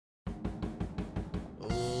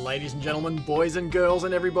Ladies and gentlemen, boys and girls,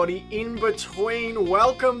 and everybody in between,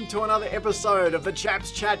 welcome to another episode of the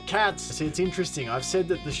Chaps Chat Cats. See, it's interesting. I've said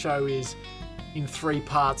that the show is in 3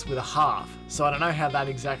 parts with a half, so I don't know how that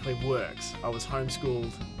exactly works. I was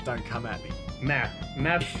homeschooled, don't come at me.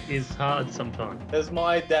 Math is hard sometimes. As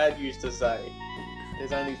my dad used to say,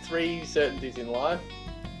 there's only 3 certainties in life: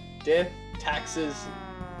 death, taxes,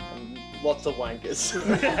 and lots of wankers.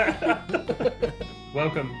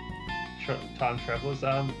 Welcome, time travellers.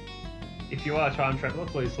 If you are a time traveller,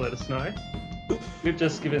 please let us know. We've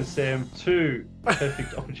just given Sam 2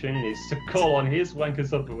 perfect opportunities to call on his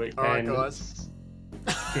wankers of the week. All right, guys.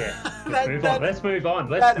 Yeah, let's move on.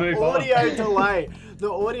 Let's move on. Audio delay. The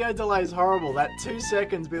audio delay is horrible. That 2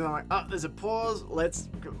 seconds being like, oh, there's a pause. Let's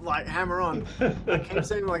hammer on. I keep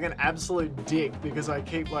seeming like an absolute dick because I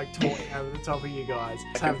keep talking over the top of you guys.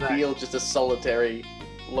 I can feel just a solitary,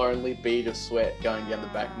 lonely bead of sweat going down the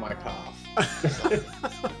back of my calf,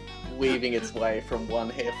 weaving its way from one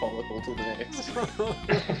hair follicle to the next.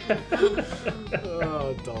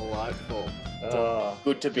 Oh, delightful.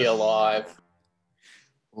 Good to be alive.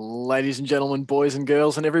 Ladies and gentlemen, boys and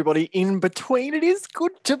girls, and everybody in between, it is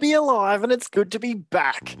good to be alive and it's good to be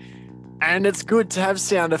back. And it's good to have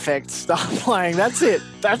sound effects start playing. That's it.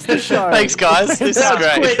 That's the show. Thanks, guys. This is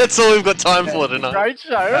great. Quick. That's all we've got time for tonight. Great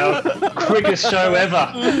show. Our quickest show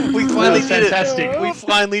ever. We finally did fantastic. it. We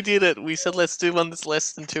finally did it. We said let's do one that's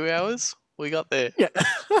less than 2 hours. We got there. Yeah.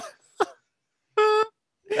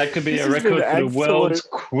 That could be This a has been record for the world's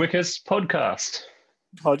absolute- quickest podcast.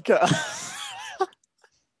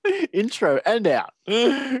 Intro and out.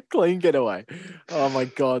 Clean getaway. Oh my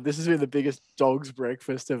God. This has been the biggest dog's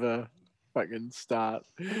breakfast of a fucking start.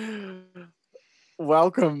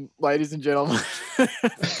 Welcome, ladies and gentlemen,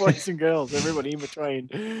 boys and girls, everybody in between,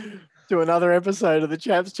 to another episode of the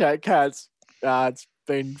Chaps Chat Cats. It's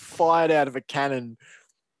been fired out of a cannon,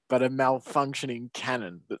 but a malfunctioning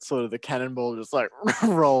cannon that sort of the cannonball just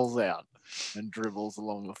rolls out and dribbles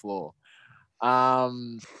along the floor.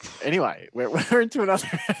 Anyway, we're into another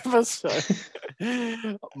episode.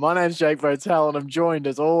 My name's Jake Votel, and I'm joined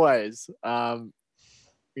as always,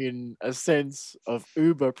 in a sense of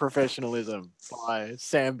uber professionalism, by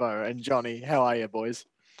Sambo and Johnny. How are you, boys?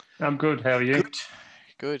 I'm good. How are you?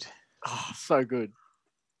 Good. Oh, so good.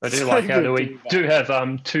 I do So like how good we to be do have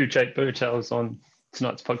 2 Jake Burtels on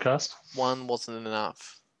tonight's podcast. One wasn't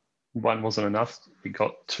enough. One wasn't enough. We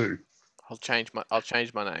got 2. I'll change my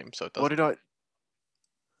name so it doesn't. What did I?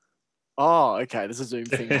 Oh, okay. There's a Zoom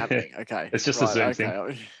thing happening. Okay, It's just a Zoom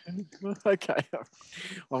thing. Okay.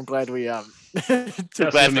 Well, I'm glad we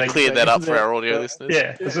Glad we cleared that up for our audio listeners.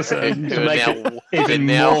 Yeah, it's just Who to are make now, it even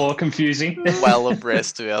now more confusing. well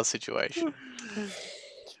abreast of our situation.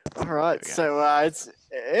 All right, so it's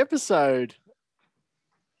episode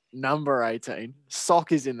number 18.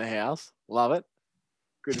 Sock is in the house. Love it.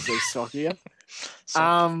 Good to see Sock here.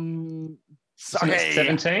 Socky.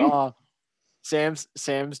 17? Oh, Sam's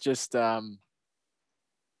just don't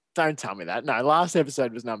tell me that. No, last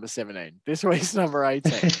episode was number 17. This week's number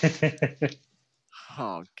 18.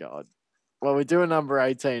 Oh God. Well, we're doing number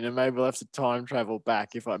 18, and maybe we'll have to time travel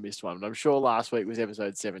back if I missed one. But I'm sure last week was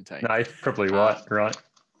episode 17. No, you're probably right. Yeah,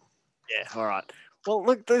 all right. Well,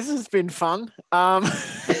 look, this has been fun.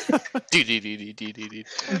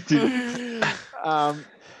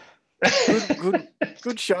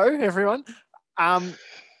 Good show, everyone.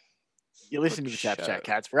 You're listening to the Chaps Chat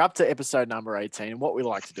Cats. We're up to episode number 18, and what we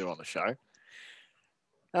like to do on the show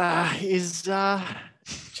is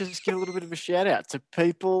just give a little bit of a shout out to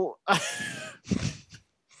people. What's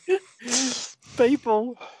going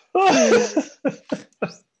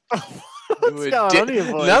on here,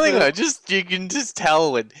 boys? Nothing. You can just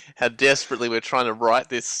tell how desperately we're trying to right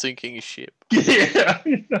this sinking ship. Yeah.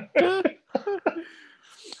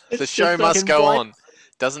 The show must go on.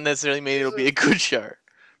 Doesn't necessarily mean it'll be a good show,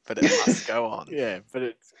 but it must go on. Yeah, but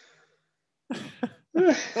it's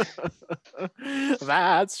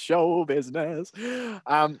that's show business.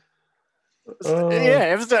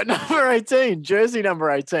 Episode number 18, jersey number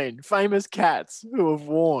 18, famous cats who have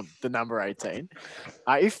worn the number 18.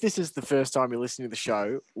 If this is the first time you're listening to the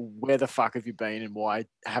show, where the fuck have you been and why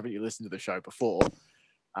haven't you listened to the show before?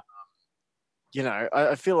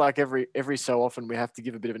 I feel like every so often we have to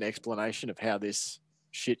give a bit of an explanation of how this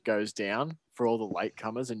shit goes down for all the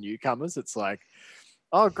latecomers and newcomers. It's like,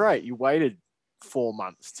 oh, great, you waited 4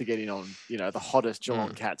 months to get in on, the hottest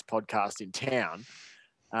Geelong Cats podcast in town.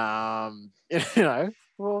 I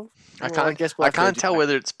can't tell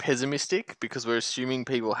whether it's pessimistic because we're assuming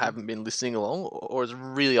people haven't been listening along, or it's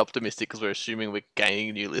really optimistic because we're assuming we're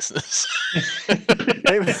gaining new listeners.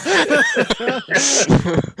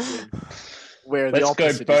 where the Let's go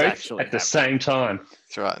opposite is both actually at the happening. same time.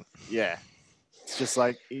 That's right. Yeah, it's just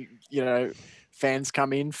like fans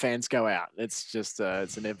come in, fans go out. It's just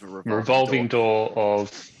it's an ever Revolving door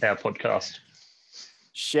of our podcast.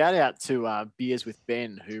 Shout out to Beers with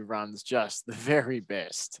Ben, who runs just the very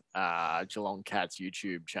best Geelong Cats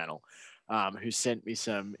YouTube channel, who sent me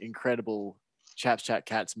some incredible Chaps Chat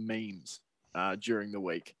Cats memes during the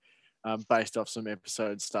week, based off some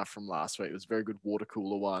episode stuff from last week. It was a very good water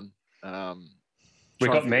cooler one. We Trying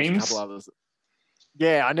got to think there's a memes. couple others.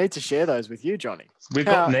 Yeah, I need to share those with you, Johnny. We've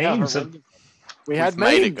got How memes. horrendous. We had We've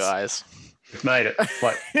made it, memes. guys. We've made it.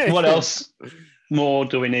 Like, what else more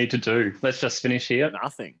do we need to do? Let's just finish here.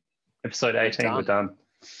 Nothing. Episode 18, we're done.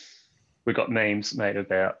 We got memes made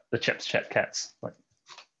about the Chaps Chat Cats. Like,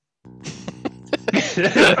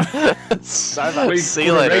 So much. See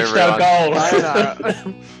you later, reached our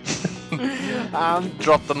everyone. goal.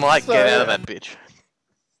 Drop the mic. So- Get out of that bitch.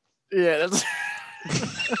 Yeah, that's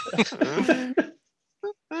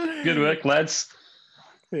Good work, lads.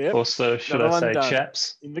 yep. Also, should Another I one say done.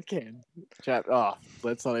 chaps? In the can. Chap. Oh,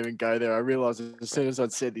 let's not even go there. I realised as soon as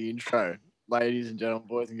I'd said the intro, ladies and gentlemen,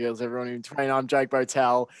 boys and girls, everyone in between, I'm Jake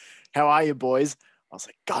Botel. How are you, boys? I was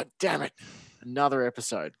like, God damn it. Another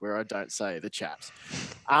episode where I don't say the chaps.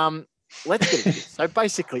 Let's get into this. So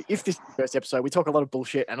basically, if this is the first episode, we talk a lot of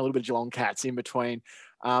bullshit and a little bit of Geelong Cats in between.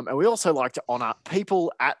 And we also like to honour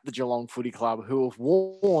people at the Geelong Footy Club who have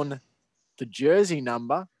worn the jersey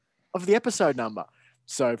number of the episode number.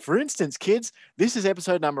 So, for instance, kids, this is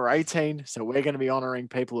episode number 18. So we're going to be honouring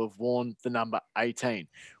people who have worn the number 18.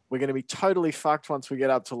 We're going to be totally fucked once we get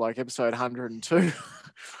up to like episode 102.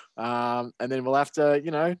 And then we'll have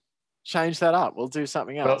to, change that up. We'll do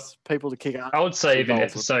something else. People to kick up. I would say even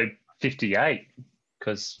goals. episode 58,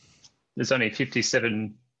 because there's only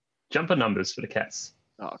 57 jumper numbers for the Cats.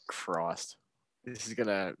 Oh, Christ. This is going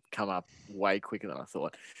to come up way quicker than I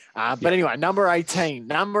thought. But anyway, number 18.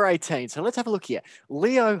 So let's have a look here.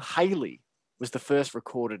 Leo Haley was the first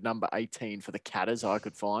recorded number 18 for the Catters I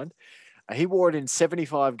could find. He wore it in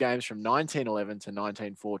 75 games from 1911 to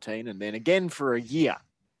 1914, and then again for a year,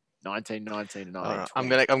 1919 to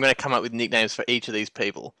 1920. I'm gonna come up with nicknames for each of these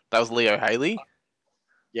people. That was Leo Haley.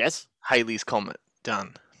 Yes? Haley's Comet.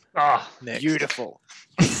 Done. Ah, Next. Beautiful.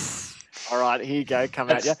 All right, here you go. Come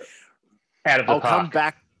at you. out of the I'll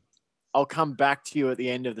park. I'll come back to you at the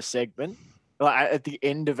end of the segment. At the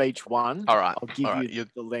end of each one. All right. I'll give all right. you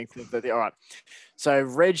the length of the. All right. So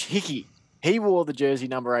Reg Hickey, he wore the jersey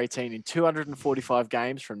number 18 in 245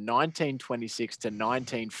 games from 1926 to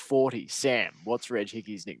 1940. Sam, what's Reg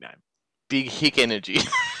Hickey's nickname? Big Hick Energy.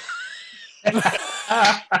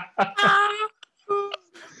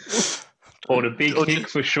 Or the big Or hick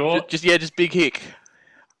for short. just Big Hick.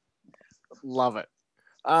 Love it.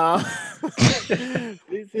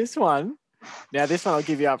 This one I'll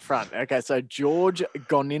give you up front. Okay, so George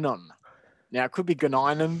Goninon. Now it could be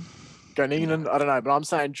Goninon, I don't know, but I'm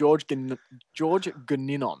saying George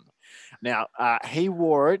Goninon. Now he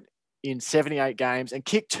wore it in 78 games and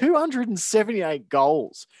kicked 278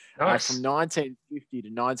 goals Nice. from 1950 to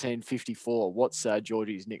 1954. What's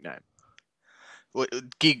Georgie's nickname? What,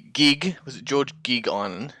 Gig? Was it George Gig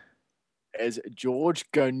on? As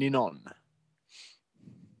George Goninon.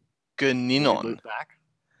 Will we Goninon. loop back?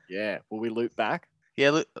 Yeah. Will we loop back? Yeah.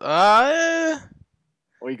 Look.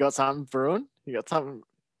 Or you got something brewing? You got something,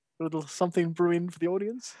 a little something brewing for the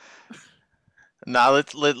audience? No.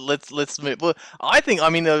 Let's move. Well, I think. I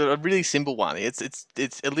mean, a really simple one. It's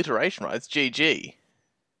alliteration, right? It's GG.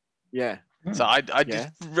 Yeah. So I'd Yeah.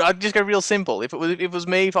 just go real simple. If it was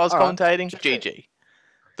me, if I was All right. commentating, GG.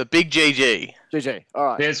 The big GG. GG. All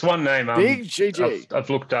right. There's one name. Big GG. I've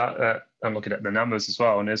looked at. I'm looking at the numbers as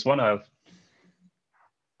well, and there's one I'm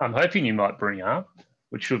hoping you might bring up,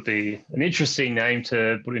 which would be an interesting name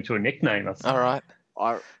to put into a nickname. I think. All right.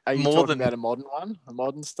 Are you More talking than- about a modern one? A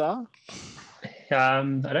modern star? I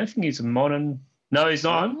don't think he's a modern. No, he's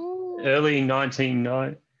not. Ooh. Early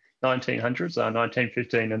 1900s,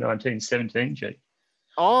 1915 and 1917. G.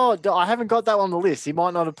 Oh, I haven't got that on the list. He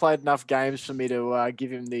might not have played enough games for me to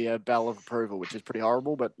give him the bell of approval, which is pretty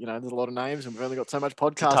horrible. But, there's a lot of names and we've only got so much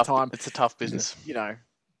podcast time. It's a tough business.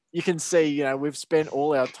 You can see, we've spent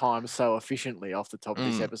all our time so efficiently off the top of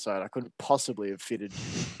this Mm. episode. I couldn't possibly have fitted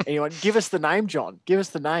anyone. Give us the name, John. Give us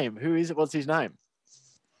the name. Who is it? What's his name?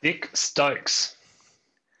 Dick Stokes.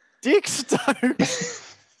 Dick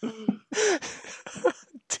Stokes.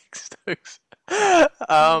 Dick Stokes.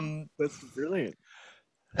 That's brilliant.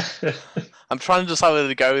 I'm trying to decide whether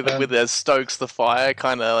to go with as Stokes the Fire,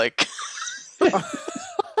 kind of like.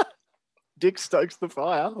 Dick Stokes the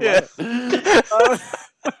fire. I love Yeah. it.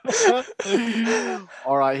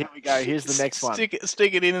 All right, here we go. Here's the next one.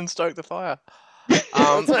 Stick it in and stoke the fire.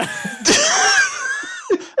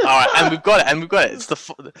 All right, and we've got it. It's the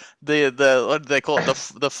what do they call it?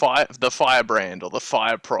 The firebrand or the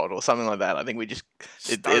fire prod or something like that. I think we just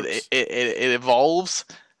it evolves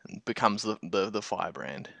and becomes the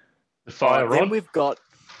firebrand. The fire Then rod. we've got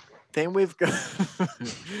then we've got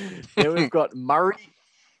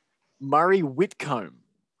Murray Whitcomb.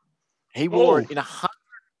 He wore it in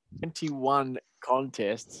 121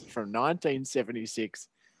 contests from 1976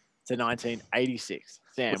 to 1986.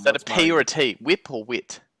 Sam, Was that a what's P Murray? or a T? Whip or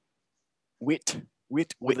wit? Wit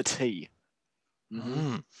with a T. Mhm.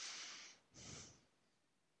 Mm.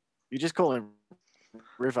 You just call him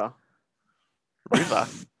River. River.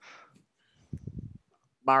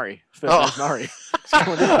 Murray. First Oh. name's Murray.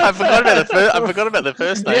 I forgot about the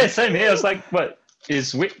first name. Yeah, same here. I was like, what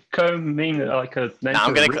is Whitcomb mean? Like a name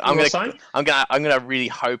No, for or something? I'm gonna really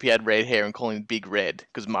hope he had red hair and call him Big Red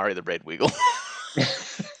because Murray the Red Wiggle.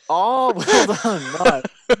 Oh, well done.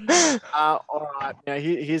 No. All right. Now,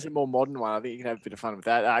 here's a more modern one. I think you can have a bit of fun with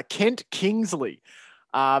that. Kent Kingsley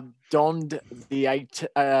donned the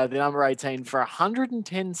number 18 for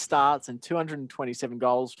 110 starts and 227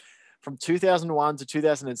 goals from 2001 to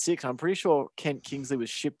 2006. I'm pretty sure Kent Kingsley was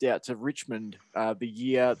shipped out to Richmond the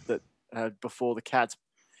year that before the Cats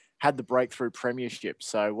had the breakthrough premiership.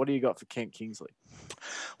 So what do you got for Kent Kingsley?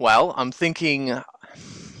 Well, I'm thinking.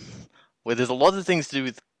 Well, there's a lot of things to do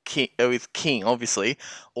with King, obviously,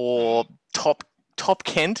 or Top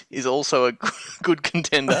Kent is also a good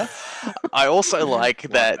contender. I also like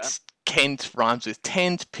that Kent rhymes with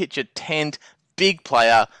tent, pitcher, tent, big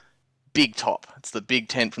player, big top. It's the big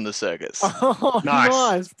tent from the circus. Oh,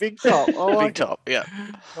 nice. Big top. I like Big top, yeah.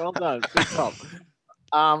 Well done. Big top.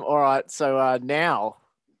 All right. So now,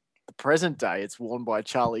 the present day, it's worn by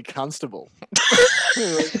Charlie Constable.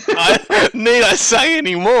 Need I say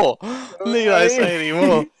any more? Need I say any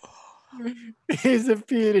more? He's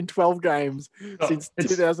appeared in 12 games since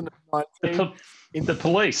it's 2019. The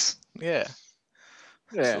police. Yeah.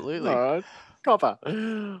 Yeah. Absolutely. All right. Copper.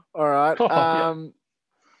 All right. Copper, yeah.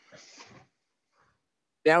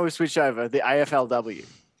 Now we switch over the AFLW.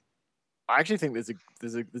 I actually think there's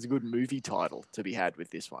a good movie title to be had with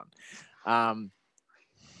this one. That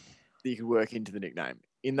you could work into the nickname.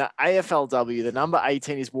 In the AFLW, the number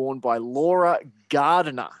 18 is worn by Laura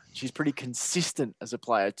Gardner. She's pretty consistent as a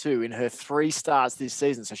player too in her 3 starts this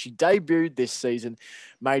season. So she debuted this season,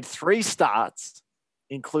 made 3 starts,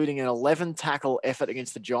 including an 11 tackle effort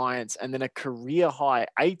against the Giants and then a career high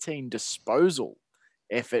 18 disposal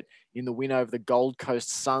effort in the win over the Gold Coast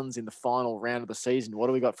Suns in the final round of the season. What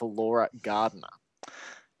do we got for Laura Gardner?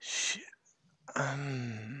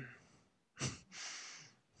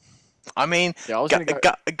 I mean, Yeah,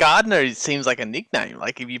 Gardner seems like a nickname.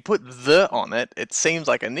 Like if you put the on it, it seems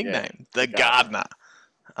like a nickname. The Gardner.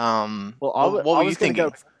 Well, what were you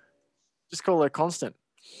thinking? Just call her Constant.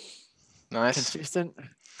 Nice. Consistent.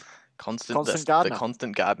 Constant Gardner. The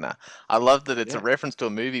Constant Gardner. I love that it's a Yeah. reference to a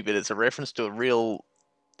movie, but it's a reference to a real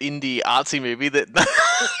indie artsy movie that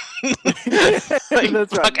like,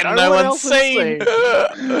 That's right. fucking No no one one's else has seen.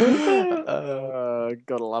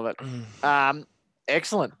 Gotta love it.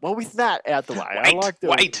 Excellent. Well, with that out the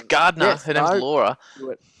way, Gardner. Yes, Her name's no. Laura.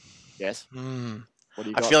 Yes. Mm. What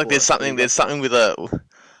do you I got feel like for there's us? something. There's something with a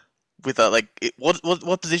like.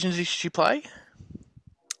 What positions does she play?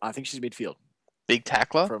 I think she's midfield Big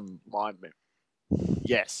tackler. from my memory.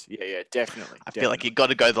 Yes. Yeah. Definitely. I feel like you got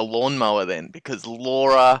to go the lawnmower then, because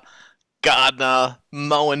Laura Gardner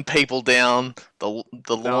mowing people down the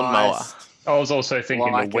lawnmower. Nice. I was also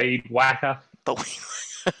thinking Like the weed whacker.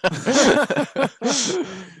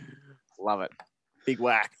 Love it. Big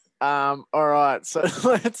whack. All right. So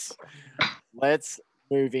let's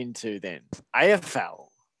move into then AFL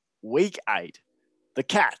Week 8. The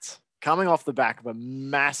Cats coming off the back of a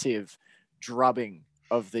massive drubbing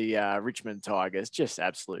of the Richmond Tigers, just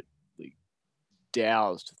absolutely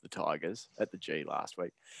doused the Tigers at the G last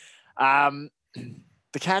week. The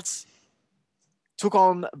Cats took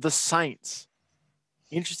on the Saints.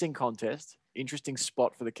 Interesting contest. Interesting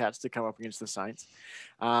spot for the Cats to come up against the Saints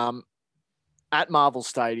at Marvel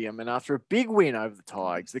Stadium. And after a big win over the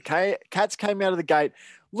Tigers, the Cats came out of the gate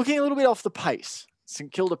looking a little bit off the pace.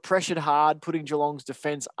 St Kilda pressured hard, putting Geelong's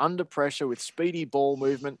defence under pressure with speedy ball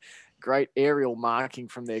movement, great aerial marking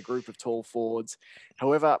from their group of tall forwards.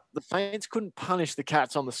 However, the Saints couldn't punish the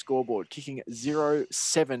Cats on the scoreboard, kicking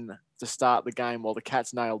 0-7 to start the game, while the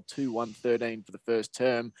Cats nailed 2-1-13 for the first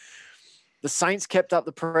term. The Saints kept up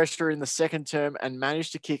the pressure in the second term and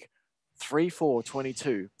managed to kick 3-4-22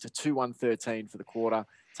 to 2-1-13 for the quarter,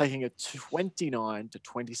 taking a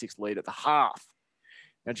 29-26 lead at the half.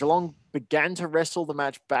 Now, Geelong began to wrestle the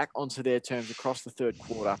match back onto their terms across the third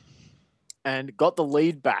quarter and got the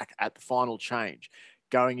lead back at the final change,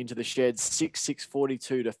 going into the shed 6-42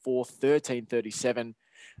 to 4-13-37.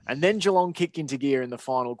 And then Geelong kicked into gear in the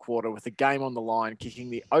final quarter with the game on the line, kicking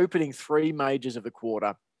the opening 3 majors of the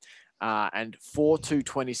quarter and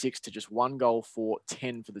 4-2-26 to just 1 goal for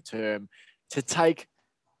 10 for the term to take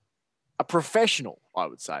a professional, I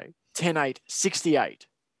would say, 10-8-68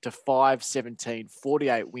 to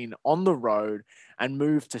 5-17-48 win on the road and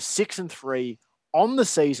move to 6-3 on the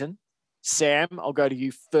season. Sam, I'll go to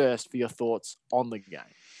you first for your thoughts on the game.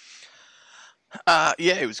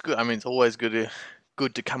 Yeah, it was good. I mean, it's always good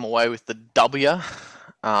to come away with the W.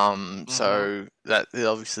 So that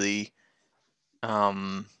obviously,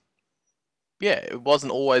 it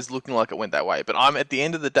wasn't always looking like it went that way. But at the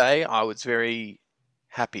end of the day, I was very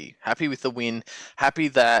happy with the win. Happy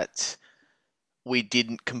that we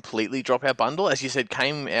didn't completely drop our bundle. As you said,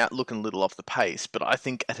 came out looking a little off the pace. But I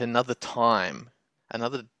think at another time,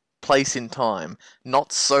 another place in time,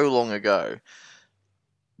 not so long ago,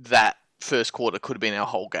 that first quarter could have been our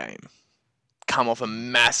whole game. Come off a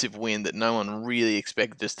massive win that no one really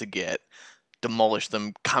expected us to get, demolish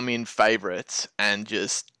them, come in favourites, and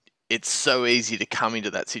just, it's so easy to come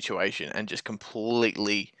into that situation and just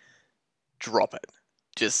completely drop it.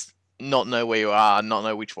 Just not know where you are, not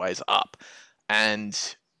know which way is up. And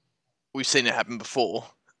we've seen it happen before.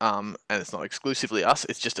 And it's not exclusively us.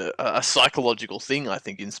 It's just a psychological thing, I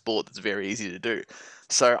think, in sport that's very easy to do.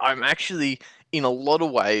 So I'm actually, in a lot of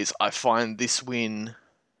ways, I find this win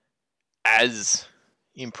as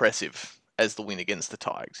impressive as the win against the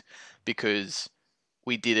Tigers, because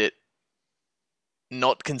we did it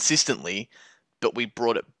not consistently, but we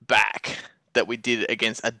brought it back. That we did it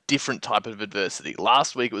against a different type of adversity.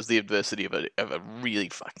 Last week it was the adversity of a really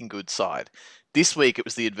fucking good side. This week it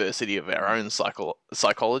was the adversity of our own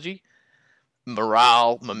psychology,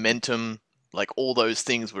 morale, momentum, like all those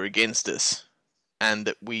things were against us. And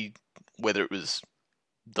that we, whether it was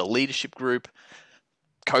the leadership group,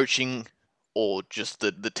 coaching, or just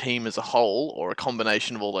the team as a whole, or a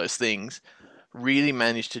combination of all those things, really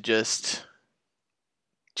managed to just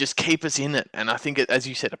keep us in it. And I think, as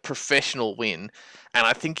you said, a professional win. And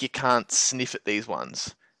I think you can't sniff at these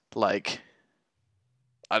ones. Like,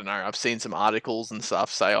 I don't know, I've seen some articles and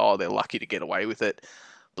stuff say, oh, they're lucky to get away with it,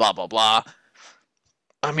 blah, blah, blah.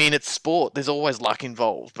 I mean, it's sport. There's always luck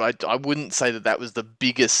involved. But I wouldn't say that was the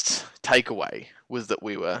biggest takeaway, was that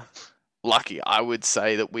we were lucky. I would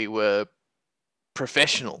say that we were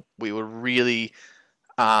professional. We were really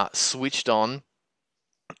switched on,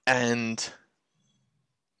 and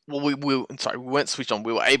we weren't switched on.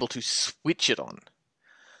 We were able to switch it on,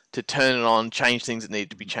 to turn it on, change things that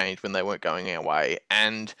needed to be changed when they weren't going our way.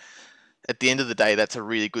 And at the end of the day, that's a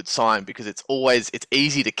really good sign, because it's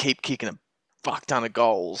easy to keep kicking a fuck ton of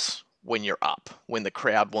goals when you're up, when the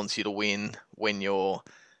crowd wants you to win, when the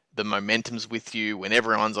momentum's with you, when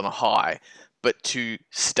everyone's on a high. But to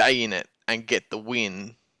stay in it and get the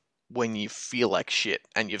win when you feel like shit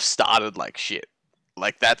and you've started like shit,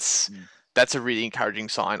 like that's a really encouraging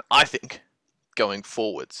sign, I think, going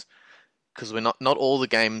forwards. Because we're not all the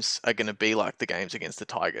games are going to be like the games against the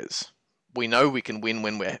Tigers. We know we can win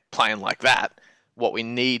when we're playing like that. What we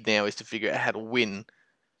need now is to figure out how to win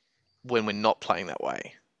when we're not playing that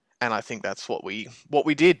way. And I think that's what we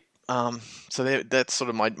did. So that's sort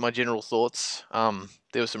of my general thoughts.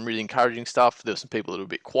 There was some really encouraging stuff. There were some people that were a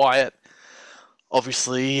bit quiet.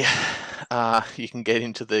 Obviously, you can get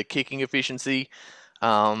into the kicking efficiency,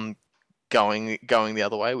 going the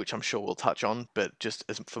other way, which I'm sure we'll touch on. But just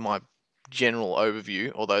as for my general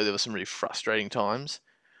overview, although there were some really frustrating times,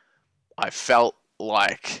 I felt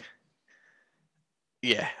like,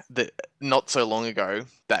 that not so long ago,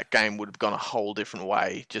 that game would have gone a whole different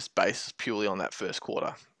way, just based purely on that first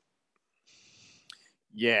quarter.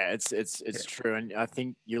 Yeah, it's true. And I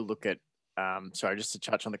think you look at, sorry, just to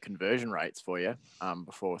touch on the conversion rates for you,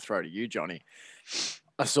 before we throw to you, Johnny.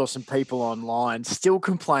 I saw some people online still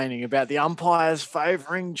complaining about the umpires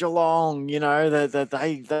favouring Geelong, that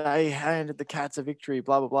they handed the Cats a victory,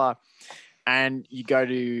 blah, blah, blah. And you go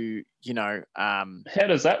to, How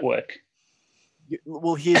does that work?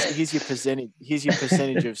 Well, here's your percentage. Here's your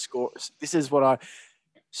percentage of scores. This is what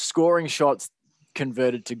scoring shots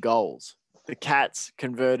converted to goals. The Cats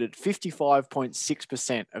converted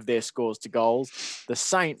 55.6% of their scores to goals. The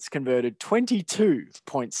Saints converted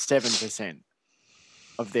 22.7%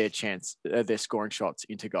 of their scoring shots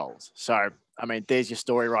into goals. So, I mean, there's your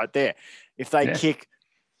story right there. If they kick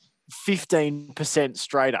 15%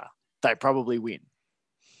 straighter, they probably win.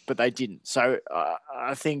 but they didn't. So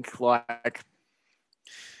I think like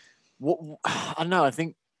what I don't know. I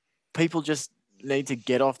think people just need to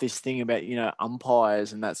get off this thing about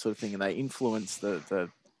umpires and that sort of thing, and they influence the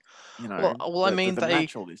Well, I mean, the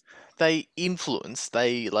match all this. they influence.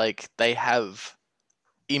 They have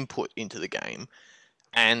input into the game,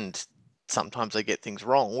 and sometimes they get things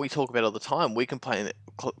wrong. We talk about it all the time. We complain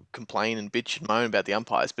and bitch and moan about the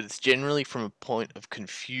umpires, but it's generally from a point of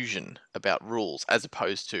confusion about rules, as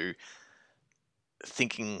opposed to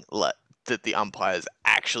thinking that the umpires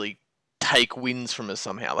actually take wins from us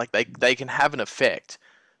somehow. Like they can have an effect,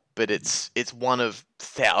 but it's one of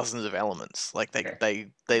thousands of elements. Like they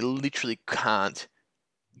literally can't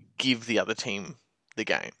give the other team the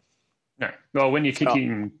game. No. Well, when you're So-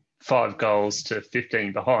 kicking 5 goals to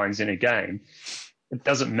 15 behinds in a game, it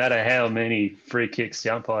doesn't matter how many free kicks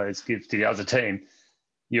the umpires give to the other team.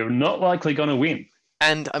 You're not likely going to win.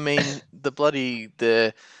 And I mean,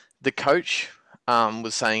 the coach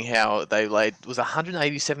was saying how they laid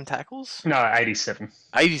 187 tackles. No, 87.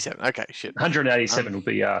 87. Okay, shit. 187 will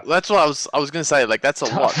be That's what I was going to say. Like that's a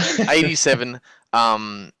lot. tough. 87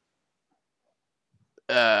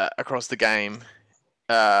 across the game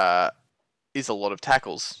is a lot of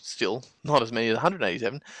tackles. Still not as many as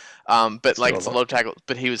 187. But like it's a lot of tackles.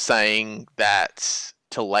 But he was saying that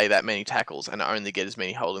to lay that many tackles and only get as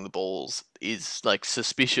many holding the balls is like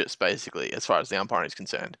suspicious, basically, as far as the umpiring is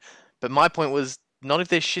concerned. But my point was not if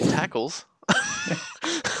they're shit tackles.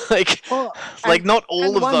 Not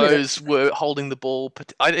all of those were holding the ball.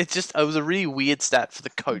 It was a really weird stat for the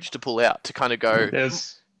coach to pull out to kind of go.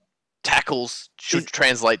 Tackles should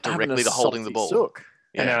translate directly to holding the ball. Sook.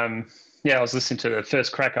 Yeah. And I was listening to the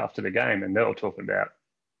first crack after the game, and they were talking about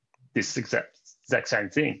this exact same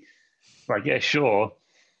thing. Like, yeah, sure,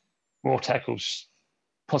 more tackles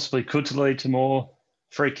possibly could lead to more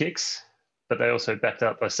free kicks, but they also backed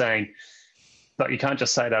up by saying, like, you can't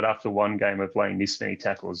just say that after one game of laying this many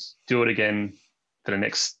tackles. Do it again for the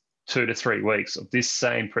next 2 to 3 weeks of this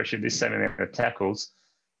same pressure, this same amount of tackles,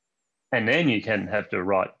 and then you can have the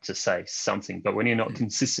right to say something. But when you're not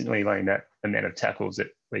consistently laying that amount of tackles at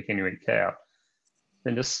week in, week out,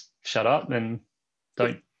 then just shut up and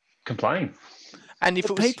don't complain. And if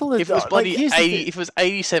But it was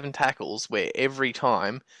 87 tackles where every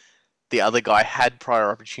time the other guy had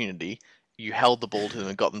prior opportunity, you held the ball to them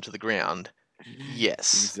and got them to the ground,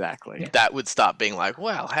 yes. Exactly. That would start being like,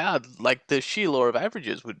 wow, how, like the sheer law of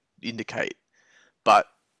averages would indicate. But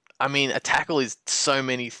I mean, a tackle is so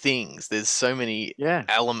many things. There's so many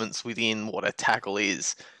elements within what a tackle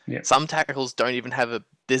is. Yeah. Some tackles don't even have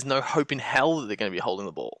there's no hope in hell that they're going to be holding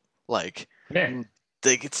the ball. Like,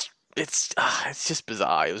 it's just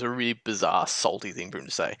bizarre. It was a really bizarre, salty thing for him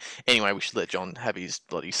to say. Anyway, we should let John have his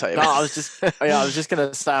bloody say. No, I was just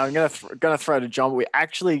gonna say I'm gonna throw to John. We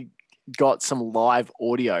actually got some live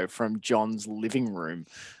audio from John's living room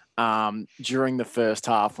during the first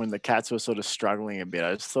half when the Cats were sort of struggling a bit.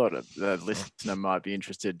 I just thought the listener might be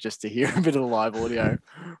interested just to hear a bit of the live audio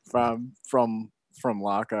from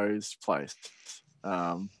Larko's place.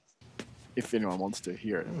 If anyone wants to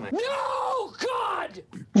hear it. No, God!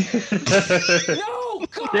 No,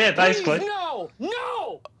 God! Yeah, basically. Please,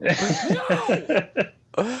 no!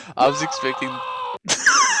 I was expecting.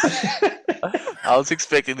 I was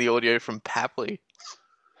expecting the audio from Papley.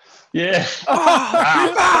 Yeah. Fuck!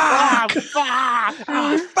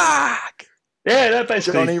 Yeah, that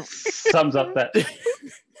basically Johnny- sums up that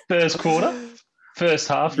first quarter. First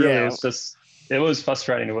half really it was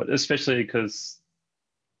frustrating, especially because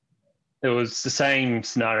it was the same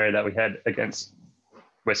scenario that we had against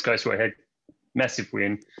West Coast, where we had massive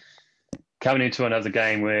win, coming into another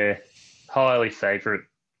game where highly favourite,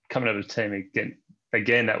 coming over a team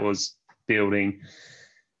again that was building,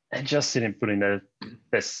 and just didn't put in the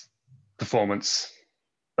best performance.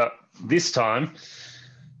 But this time,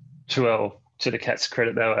 to the Cats'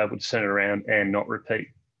 credit, they were able to turn it around and not repeat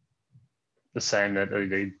the same that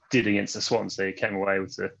they did against the Swans. They came away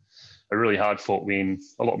with a really hard-fought win,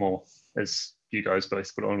 a lot more, as you guys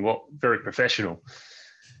both put on, very professional,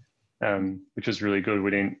 which was really good.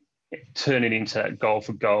 We didn't turn it into that goal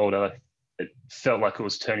for goal. It felt like it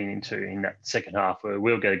was turning into in that second half where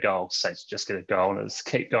we'll get a goal, Saints just get a goal, and it just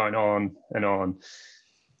keep going on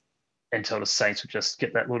until the Saints would just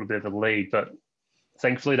get that little bit of a lead. But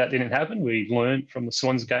thankfully that didn't happen. We learned from the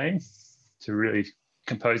Swans game to really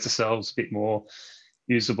compose ourselves a bit more,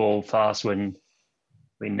 use the ball fast when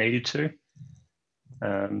we needed to.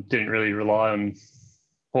 Didn't really rely on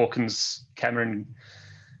Hawkins, Cameron,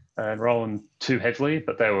 and Rowan too heavily,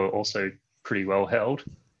 but they were also pretty well held.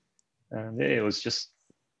 It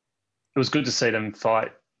was good to see them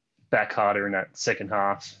fight back harder in that second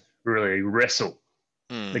half, really wrestle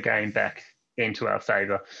the game back into our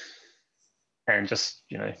favour, and just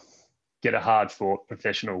get a hard fought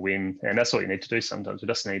professional win. And that's what you need to do sometimes. We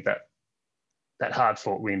just need that hard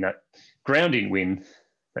fought win, that grounding win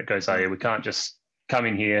that goes, oh yeah, we can't just come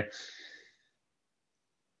in here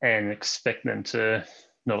and expect them to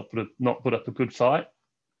not put up a good fight,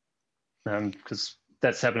 because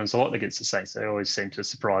that's happened a lot against the Saints. They always seem to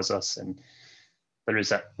surprise us, and there is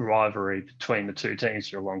that rivalry between the two teams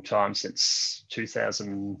for a long time, since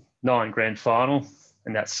 2009 grand final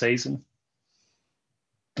and that season.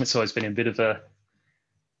 It's always been a bit of a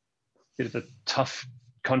tough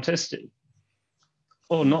contest,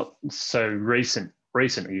 or not so recent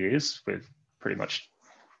years. We've pretty much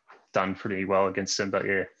done pretty well against them, but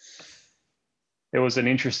yeah, it was an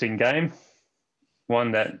interesting game,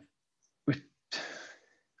 one that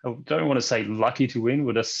I don't want to say lucky to win.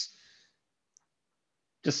 We're just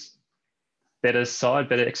better side,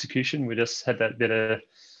 better execution. We just had that better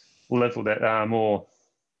level, that more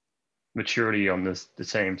maturity on the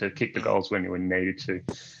team to kick the goals when we needed to.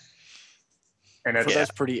 And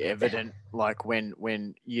that's pretty evident. Like when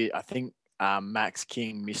I think Max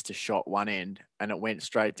King missed a shot one end and it went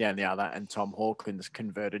straight down the other, and Tom Hawkins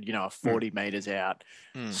converted, a 40 meters out,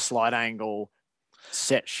 slight angle,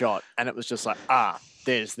 set shot, and it was just like,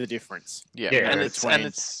 there's the difference. Yeah. And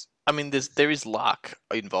it's I mean, there is luck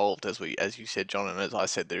involved, as you said, John, and as I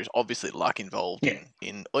said, there is obviously luck involved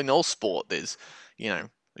in all sport. There's, you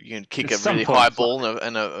can kick a really high ball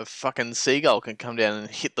and a fucking seagull can come down and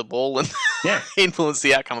hit the ball and influence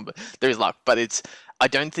the outcome. But there is luck. But I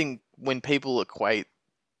don't think when people equate,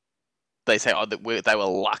 they say, they were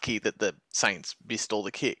lucky that the Saints missed all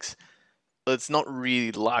the kicks. It's not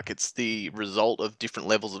really luck. It's the result of different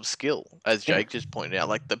levels of skill, as Jake just pointed out.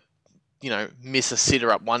 Like miss a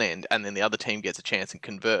sitter up one end and then the other team gets a chance and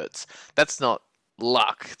converts. That's not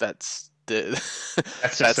luck. That's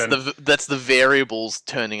that's the variables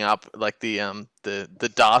turning up, like the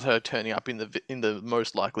data turning up in the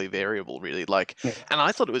most likely variable, really. And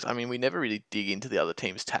I thought it was. I mean, we never really dig into the other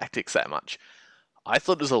team's tactics that much. I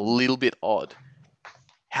thought it was a little bit odd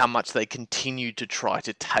how much they continued to try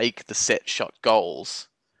to take the set shot goals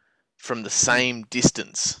from the same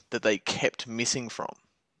distance that they kept missing from.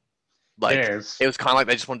 It was kind of like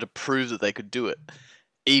they just wanted to prove that they could do it,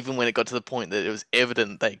 even when it got to the point that it was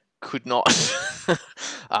evident they could not.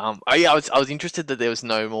 I was interested that there was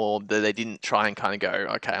no more, that they didn't try and kind of go,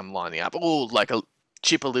 okay, I'm lining up, or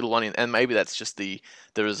chip a little one in, and maybe that's just the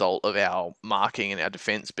result of our marking and our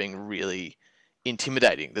defense being really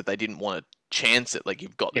intimidating, that they didn't want to chance it. Like,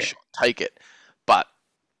 you've got the shot, take it. But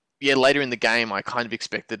yeah, later in the game, I kind of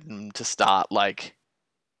expected them to start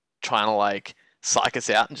trying to psych us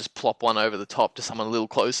out and just plop one over the top to someone a little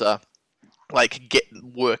closer,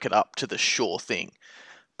 work it up to the sure thing.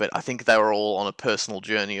 But I think they were all on a personal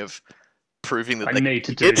journey of proving that I need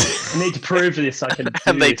to prove this. I can do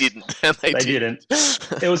and they this. didn't. And they didn't.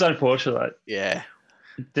 It was unfortunate. Yeah.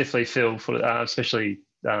 Definitely feel for especially,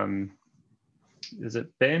 is it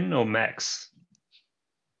Ben or Max?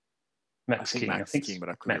 Max King. I think King, but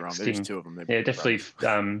I could be wrong. There's two of them. Yeah, definitely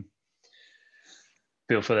feel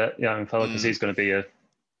for that young fella, because he's going to be a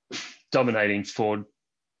dominating forward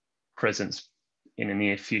presence in the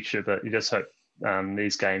near future. But you just hope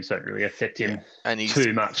these games don't really affect him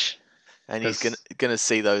too much. And he's gonna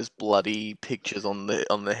see those bloody pictures on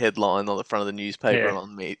the headline on the front of the newspaper and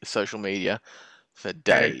on social media for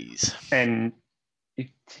days. And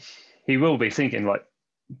he will be thinking,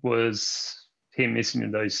 was him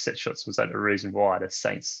missing those set shots, was that the reason why the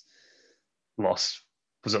Saints lost?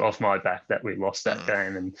 Was it off my back that we lost that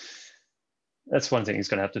game? And that's one thing he's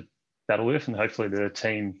going to have to battle with, and hopefully the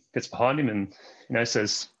team gets behind him and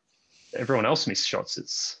says, everyone else missed shots.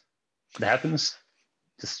 It happens.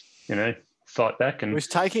 Just fight back. And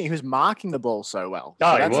he was marking the ball so well.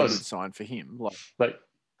 Oh, so that's he was a good sign for him.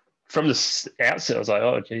 From the outset, I was like,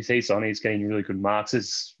 oh, geez, he's getting really good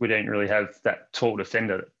marks. We don't really have that tall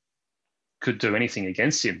defender that could do anything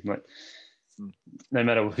against him. No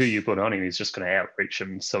matter who you put on him, he's just going to outreach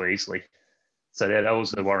him so easily. So that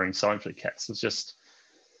was the worrying sign for the Cats.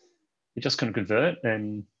 He just couldn't convert,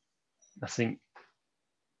 and I think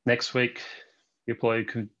next week he'll probably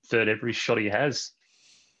convert every shot he has.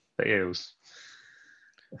 But yeah,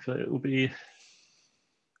 I feel it will be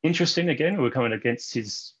interesting again. We're coming against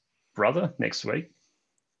his brother next week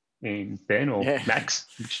in Ben or Max.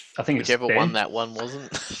 I think whichever it's Ben. One that one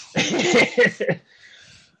wasn't.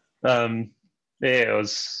 It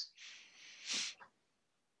was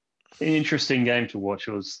an interesting game to watch.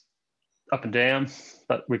 It was up and down,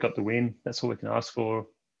 but we got the win. That's all we can ask for.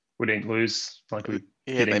 We didn't lose.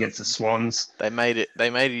 Yeah, getting against the Swans. they made it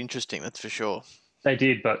interesting. That's for sure. They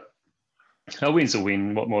did, but a win's a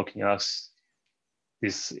win. What more can you ask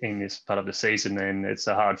in this part of the season? And it's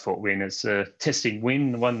a hard-fought win. It's a testing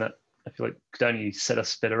win, one that I feel like could only set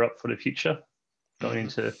us better up for the future going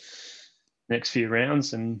into next few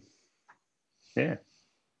rounds. And yeah,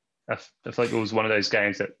 I feel like it was one of those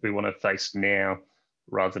games that we want to face now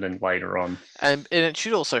rather than later on. And it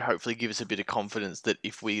should also hopefully give us a bit of confidence that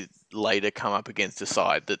if we later come up against a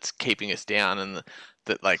side that's keeping us down and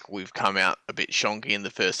that like we've come out a bit shonky in the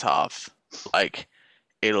first half, like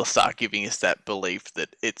it'll start giving us that belief that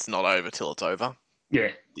it's not over till it's over. Yeah,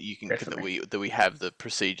 that you can definitely. that we have the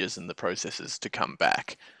procedures and the processes to come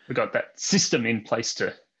back. We got that system in place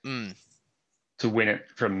to win it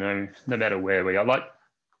from no matter where we are. Like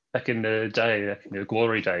back in the day, back in the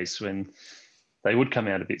glory days when they would come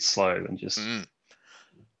out a bit slow and just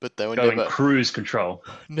but they were go in cruise control.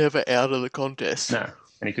 Never out of the contest. No.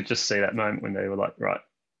 And you could just see that moment when they were like, right,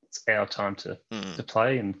 it's our time to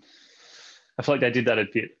play. And I feel like they did that a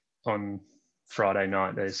bit on Friday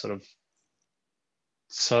night. They sort of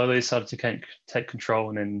slowly started to take control.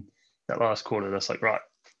 And then that last quarter, that's like, right,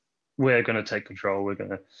 we're going to take control. We're going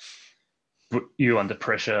to put you under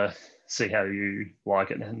pressure, see how you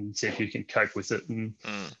like it and see if you can cope with it. And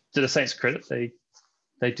to the Saints' credit,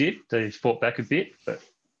 they did. They fought back a bit, but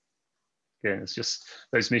yeah, it's just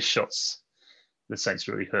those missed shots. The Saints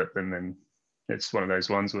really hurt them, and it's one of those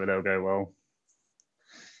ones where they'll go, well,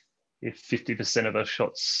 if 50% of our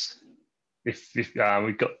shots, if we've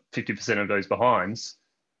got 50% of those behinds,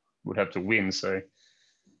 would have to win. So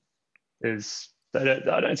I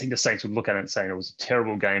don't think the Saints would look at it and saying it was a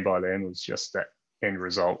terrible game by them. It was just that end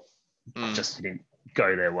result just didn't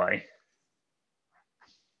go their way.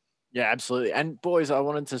 Yeah, absolutely. And boys, I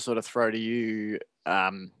wanted to sort of throw to you,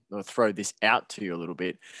 or throw this out to you a little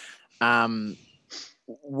bit,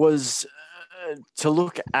 was to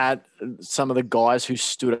look at some of the guys who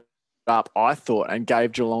stood up, I thought, and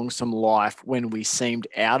gave Geelong some life when we seemed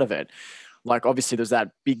out of it. Like, obviously, there's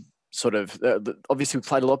that big sort of, obviously, we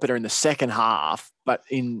played a lot better in the second half, but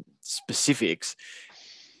in specifics,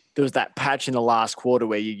 there was that patch in the last quarter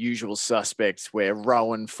where your usual suspects, where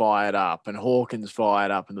Rowan fired up and Hawkins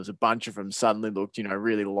fired up, and there was a bunch of them suddenly looked,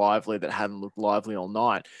 really lively that hadn't looked lively all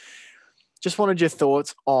night. Just wanted your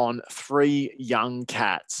thoughts on three young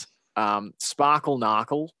cats, Sparkle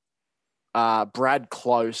Narkle, Brad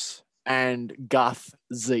Close, and Guth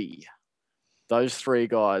Z. Those three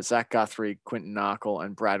guys, Zach Guthrie, Quinton Narkle,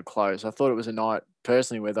 and Brad Close. I thought it was a night,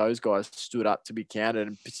 personally, where those guys stood up to be counted,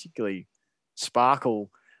 and particularly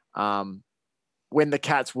Sparkle. When the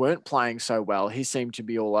Cats weren't playing so well, he seemed to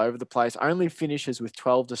be all over the place. Only finishes with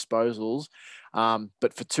 12 disposals,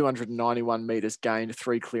 but for 291 metres gained,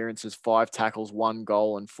 3 clearances, 5 tackles, 1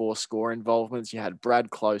 goal, and 4 score involvements. You had Brad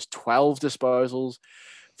Close, 12 disposals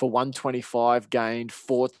for 125 gained,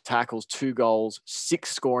 4 tackles, 2 goals,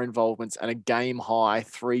 6 score involvements, and a game high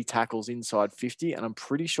 3 tackles inside 50. And I'm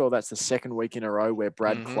pretty sure that's the second week in a row where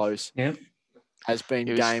Brad Close has been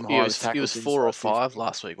game high with tackles. He was 4 or 5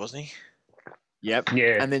 last week, wasn't he? Yep.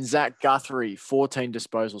 Yeah. And then Zach Guthrie, 14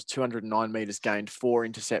 disposals, 209 metres gained, 4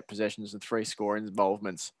 intercept possessions, and 3 score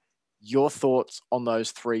involvements. Your thoughts on those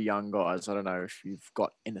 3 young guys? I don't know if you've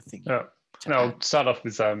got anything. I'll start off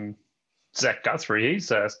with Zach Guthrie.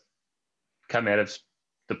 He's come out of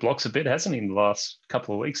the blocks a bit, hasn't he, in the last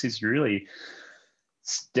couple of weeks? He's really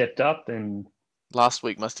stepped up, and last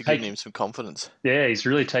week must have given him some confidence. Yeah, he's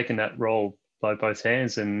really taken that role by both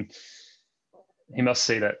hands, and he must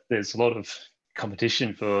see that there's a lot of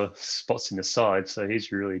competition for spots in the side, so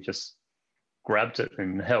he's really just grabbed it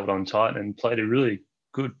and held on tight and played a really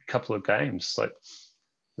good couple of games. Like,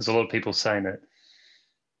 there's a lot of people saying that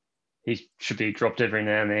he should be dropped every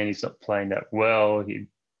now and then. He's not playing that well. He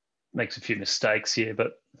makes a few mistakes here,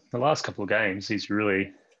 but the last couple of games, he's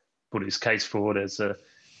really put his case forward as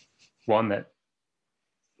one that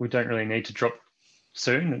we don't really need to drop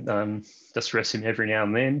soon. Just rest him every now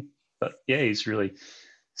and then. But yeah, he's really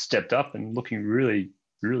stepped up and looking really,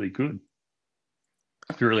 really good.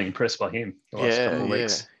 Really impressed by him the last couple of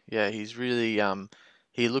weeks. Yeah, he's really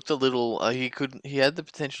he looked a little he had the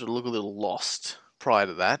potential to look a little lost prior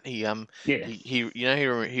to that. He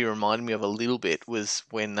reminded me of a little bit was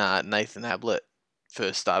when Nathan Ablett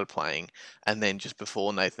first started playing, and then just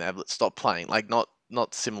before Nathan Ablett stopped playing. Like not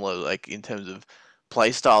similar like in terms of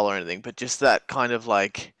play style or anything, but just that kind of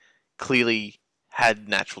like clearly had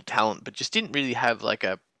natural talent, but just didn't really have like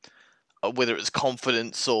a whether it was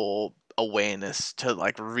confidence or awareness to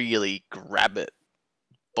like really grab it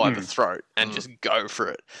by the throat and just go for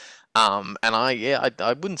it. And I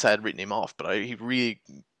wouldn't say I'd written him off, but he really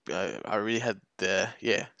I really had the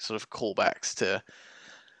sort of callbacks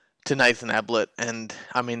to Nathan Ablett, and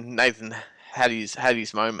I mean Nathan had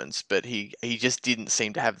his moments, but he just didn't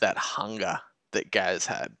seem to have that hunger that Gaz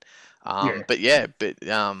had.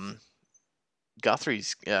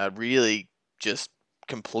 Guthrie's really just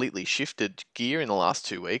completely shifted gear in the last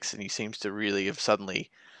 2 weeks, and he seems to really have suddenly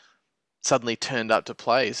turned up to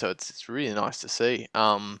play. So it's really nice to see.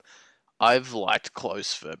 I've liked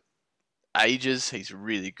Close for ages. He's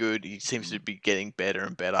really good. He seems to be getting better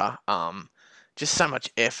and better. Just so much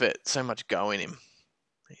effort, so much go in him.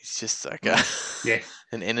 He's just like Yeah.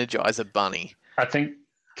 an energizer bunny. I think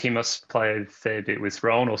he must play a fair bit with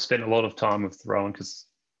Rowan, or spend a lot of time with Rowan, because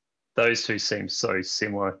those two seem so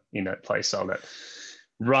similar in that play style. That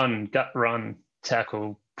gut run,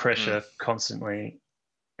 tackle, pressure constantly,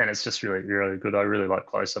 and it's just really, really good. I really like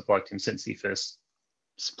Close. I've liked him since he first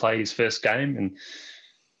played his first game, and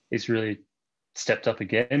he's really stepped up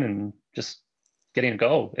again and just getting a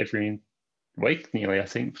goal every week nearly, I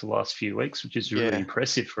think, for the last few weeks, which is really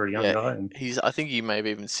impressive for a young guy. And I think you may have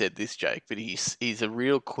even said this, Jake, but he's a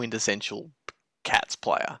real quintessential Cats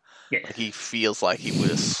player. yeah, Like, he feels like he would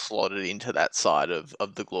have slotted into that side of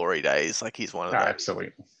the glory days. Like, he's one of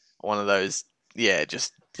absolutely. one of those,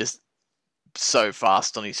 just so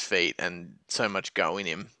fast on his feet and so much go in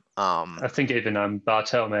him. I think even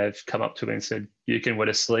Bartel may have come up to him and said, "You can wear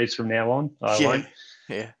the sleeves from now on. I won't.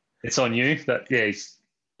 Yeah, It's on you." That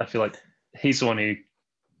I feel like he's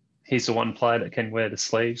the one player that can wear the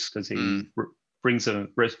sleeves, because he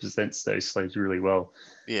represents those sleeves really well.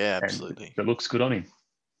 Yeah, absolutely. And it looks good on him.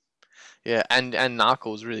 Yeah, and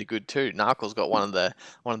Narkle's really good too. Narkle's got one of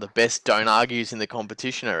the best don't argues in the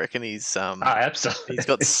competition. I reckon he's absolutely. he's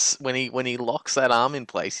got when he locks that arm in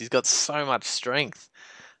place, he's got so much strength.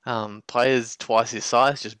 Players twice his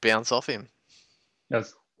size just bounce off him.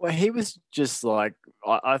 Well, he was just like,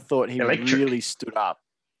 I thought he Electric. really stood up.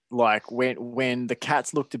 Like when the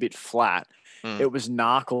Cats looked a bit flat, it was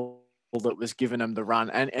Narkle that was giving him the run.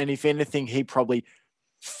 And if anything, he probably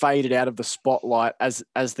faded out of the spotlight as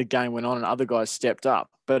the game went on and other guys stepped up.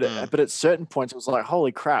 But at certain points, it was like,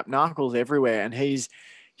 holy crap, Narkle's everywhere. And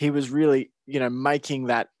he was really, making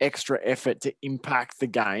that extra effort to impact the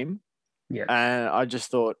game. Yeah. And I just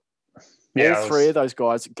thought three of those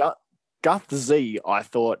guys, Guth Z, I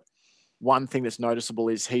thought one thing that's noticeable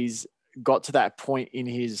is he's got to that point in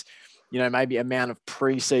his, maybe amount of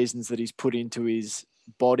pre-seasons that he's put into his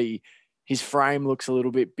body. His frame looks a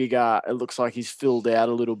little bit bigger. It looks like he's filled out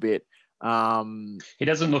a little bit. He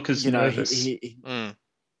doesn't look as nervous.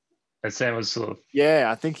 As Sam was sort of... Yeah,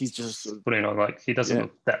 I think he's just... putting on, like, he doesn't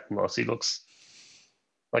look that lost. He looks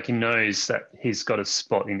like he knows that he's got a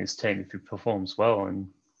spot in his team if he performs well. And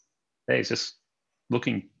he's just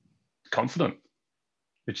looking confident,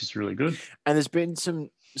 which is really good. And there's been some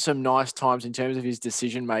nice times in terms of his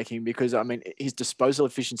decision making, because I mean his disposal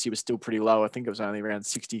efficiency was still pretty low. I think it was only around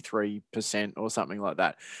 63% or something like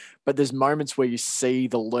that. But there's moments where you see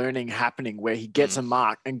the learning happening, where he gets a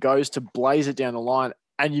mark and goes to blaze it down the line,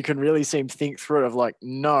 and you can really see him think through it of like,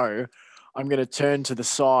 no, I'm going to turn to the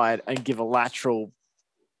side and give a lateral,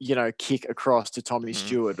 kick across to Tommy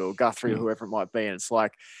Stewart or Guthrie or whoever it might be. And it's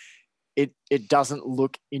like, it doesn't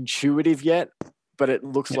look intuitive yet, but it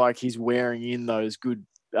looks like he's wearing in those good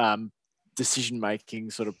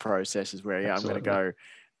decision-making sort of processes where, I'm going to go.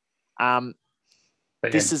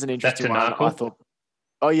 This is an interesting one. I thought,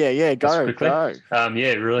 go.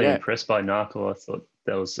 Really impressed by Narkle. I thought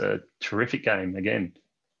that was a terrific game again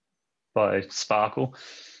by Sparkle.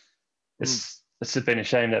 It's been a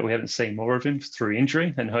shame that we haven't seen more of him through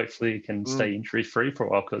injury, and hopefully he can stay injury-free for a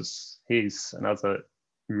while, because he's another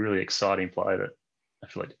really exciting player that I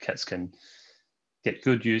feel like the Cats can get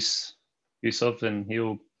good use of, and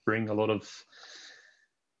he'll bring a lot of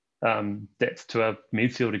depth to our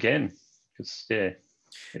midfield again. Because it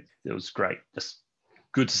was great. Just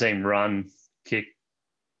good to see him run, kick,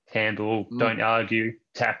 handle, don't argue,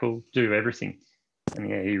 tackle, do everything. And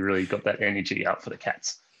he really got that energy out for the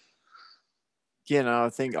Cats. I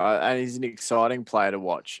think and he's an exciting player to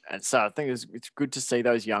watch. And so I think it's good to see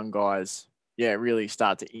those young guys, really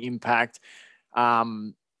start to impact.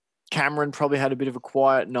 Cameron probably had a bit of a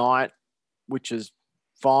quiet night, which is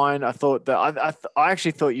fine. I thought that I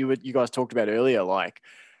actually thought you guys talked about earlier, like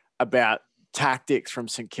about tactics from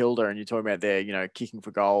St Kilda, and you're talking about their, kicking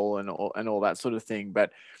for goal and all that sort of thing.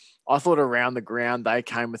 But I thought around the ground they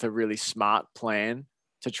came with a really smart plan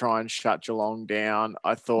to try and shut Geelong down.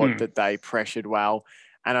 I thought that they pressured well,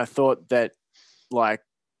 and I thought that like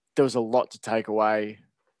there was a lot to take away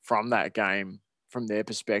from that game from their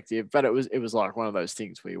perspective. But it was like one of those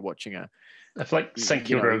things where you're watching I feel like St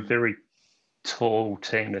Kilda are very tall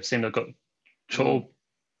team. They've seemed to have got tall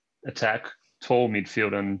attack, tall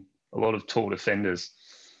midfield, and a lot of tall defenders,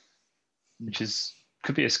 which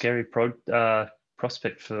could be a scary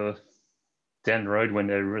prospect for down the road when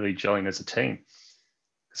they're really gelling as a team.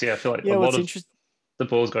 Because I feel like a lot of the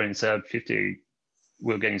balls going inside 50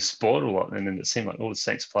 were getting spoiled a lot, and then it seemed like all the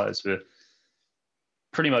Saints players were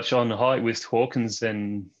pretty much on height with Hawkins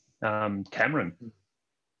and Cameron.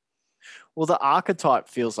 Well, the archetype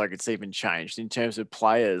feels like it's even changed in terms of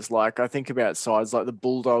players. Like, I think about sides like the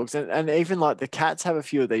Bulldogs and even like the Cats have a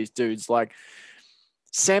few of these dudes. Like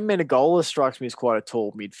Sam Menegola strikes me as quite a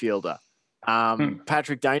tall midfielder.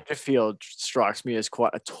 Patrick Dangerfield strikes me as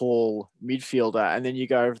quite a tall midfielder. And then you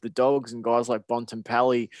go over the Dogs and guys like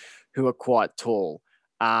Bontempelli who are quite tall.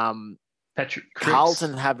 Patrick Cripps.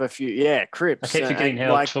 Carlton have a few, Cripps. I keep forgetting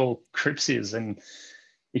how tall Cripps is, and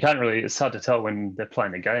you can't really, it's hard to tell when they're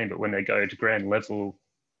playing the game, but when they go to ground level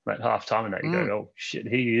at half time and that, you go, oh shit,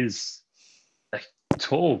 he is a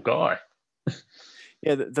tall guy.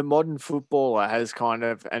 Yeah, the modern footballer has kind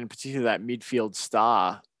of, and particularly that midfield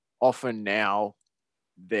star, often now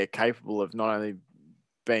they're capable of not only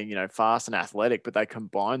being, fast and athletic, but they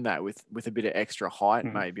combine that with a bit of extra height,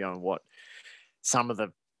 maybe on what some of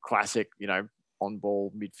the classic,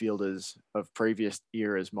 on-ball midfielders of previous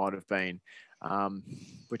eras might have been.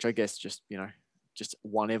 Which I guess just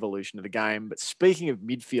one evolution of the game. But speaking of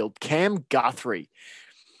midfield, Cam Guthrie,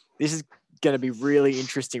 this is going to be really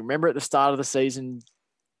interesting. Remember at the start of the season,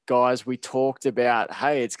 guys, we talked about,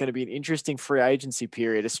 hey, it's going to be an interesting free agency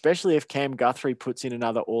period, especially if Cam Guthrie puts in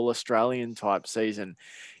another All-Australian type season.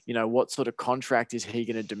 What sort of contract is he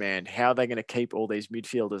going to demand? How are they going to keep all these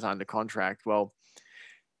midfielders under contract? Well,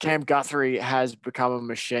 Cam Guthrie has become a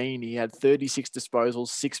machine. He had 36 disposals,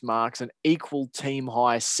 6 marks, an equal team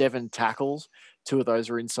high 7 tackles. 2 of those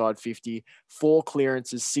were inside 50, 4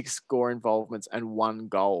 clearances, 6 score involvements, and 1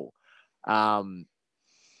 goal.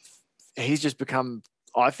 He's just become,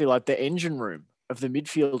 I feel like, the engine room of the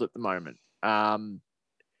midfield at the moment.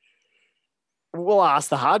 We'll ask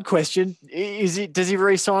the hard question. Does he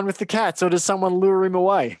re-sign with the Cats, or does someone lure him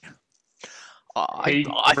away? I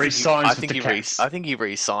think he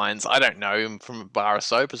re-signs. I don't know him from a bar of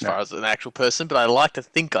soap as far as an actual person, but I like to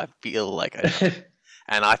think I feel like I know.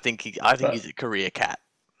 And I think he's a career Cat.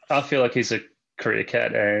 I feel like he's a career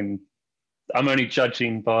Cat, and I'm only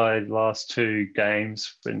judging by the last 2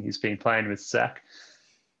 games when he's been playing with Zach,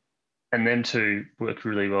 and them two work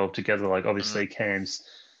really well together. Like obviously Cam's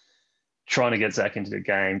trying to get Zach into the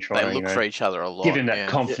game, they look for each other a lot, give him that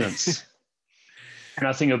confidence. And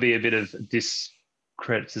I think it'll be a bit of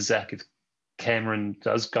discredit to Zach if Cameron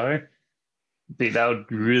does go. That would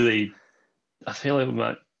really, I feel like it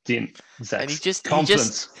might dent Zach's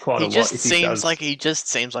confidence quite a lot. He just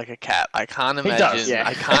seems like a Cat. I can't imagine.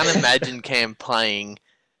 I can't imagine Cam playing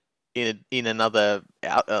in another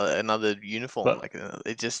uniform.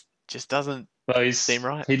 It just doesn't seem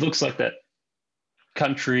right. He looks like that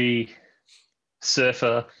country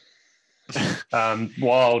surfer,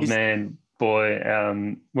 wild man. Boy,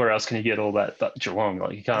 where else can you get all that but Geelong?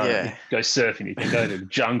 Like you can't go surfing. You can go to the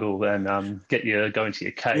jungle and go into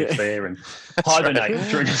your cave there and hibernate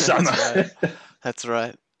during the summer. That's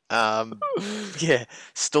right.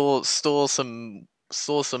 Store some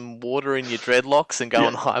water in your dreadlocks and go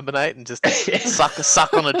and hibernate and just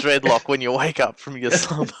suck on a dreadlock when you wake up from your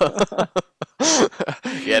slumber. I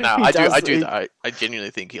genuinely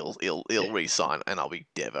think he'll re-sign, and I'll be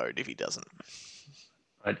devoted if he doesn't.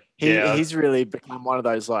 He's really become one of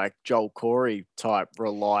those like Joel Corey type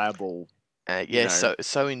reliable.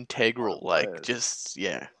 So integral. Like just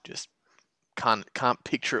can't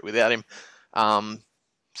picture it without him.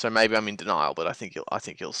 So maybe I'm in denial, but I think he'll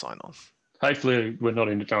sign on. Hopefully we're not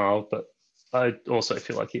in denial, but I also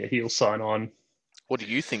feel like he'll sign on. What do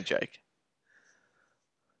you think, Jake?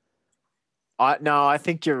 I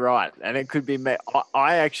think you're right, and it could be me.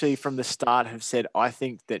 I actually from the start have said I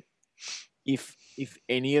think that if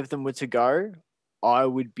any of them were to go, I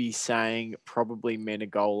would be saying probably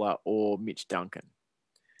Menegola or Mitch Duncan.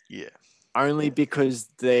 Yeah. Only because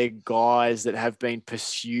they're guys that have been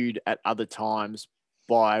pursued at other times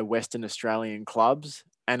by Western Australian clubs.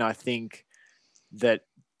 And I think that,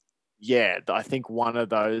 I think one of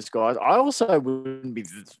those guys, I also wouldn't be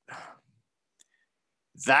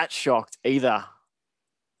that shocked either.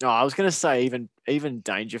 No, I was going to say even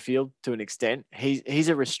Dangerfield to an extent. He's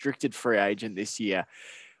a restricted free agent this year,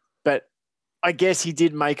 but I guess he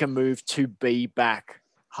did make a move to be back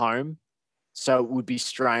home. So it would be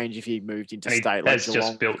strange if he moved into state like Geelong.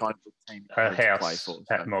 Just built a house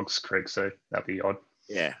at Moggs Creek, so that'd be odd.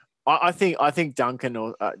 Yeah, I think Duncan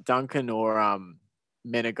or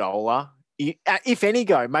Menegola, if any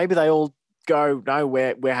go, maybe they all go, no,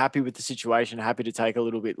 we're happy with the situation, happy to take a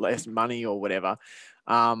little bit less money or whatever.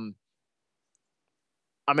 I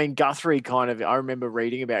mean, Guthrie I remember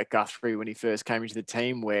reading about Guthrie when he first came into the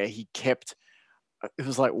team, where he kept, it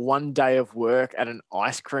was like one day of work at an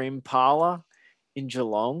ice cream parlor in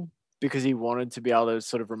Geelong because he wanted to be able to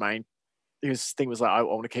sort of remain. His thing was like, I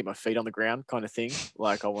want to keep my feet on the ground kind of thing.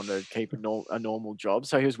 Like I want to keep a normal job.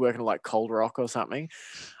 So he was working at like Cold Rock or something.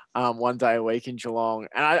 One day a week in Geelong.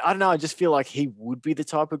 And I don't know, I just feel like he would be the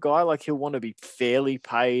type of guy, like he'll want to be fairly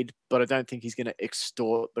paid, but I don't think he's going to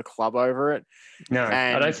extort the club over it. No,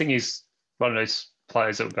 And I don't think he's one of those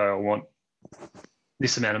players that will go, I want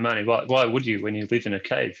this amount of money. Why would you when you live in a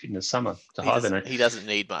cave in the summer to hibernate? He doesn't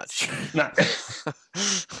need much. No.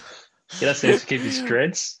 He just needs to keep his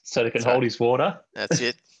dreads so he can hold his water. That's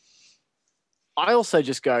it. I also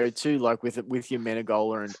just go too, like with your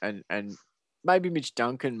Menegola and maybe Mitch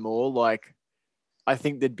Duncan more. Like I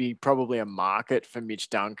think there'd be probably a market for Mitch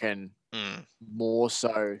Duncan more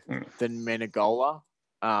so than Menegola.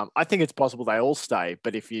 I think it's possible they all stay,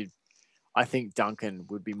 but I think Duncan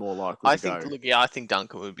would be more likely to go. I think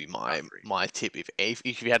Duncan would be my tip.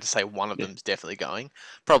 If you had to say one of them's definitely going,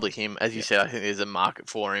 probably him. As you said, I think there's a market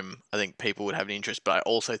for him. I think people would have an interest, but I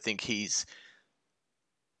also think his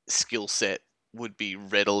skill set would be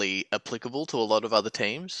readily applicable to a lot of other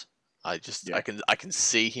teams. I can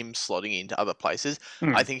see him slotting into other places.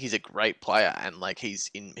 I think he's a great player, and like he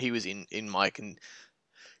was in my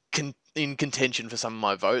in contention for some of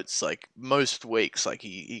my votes, like most weeks, like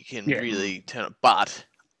he can really turn it. But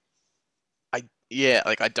I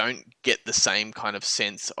don't get the same kind of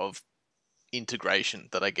sense of integration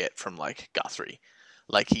that I get from like Guthrie.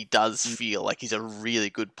 Like he does feel like he's a really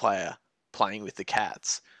good player playing with the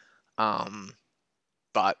Cats.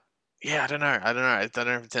 But yeah, I don't know. I don't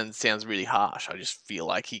know if it sounds really harsh. I just feel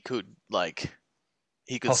like he could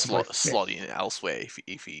slot in elsewhere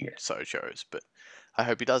if he so chose. But I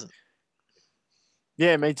hope he doesn't.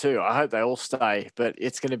 Yeah, me too. I hope they all stay, but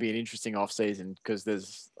it's going to be an interesting off season because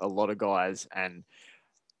there's a lot of guys, and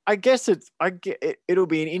I guess it'll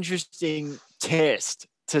be an interesting test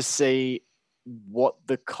to see what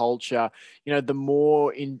the culture, the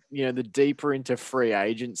more the deeper into free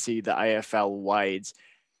agency the AFL wades,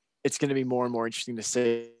 it's going to be more and more interesting to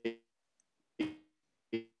see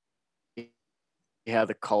how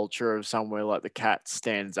the culture of somewhere like the Cats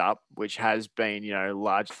stands up, which has been,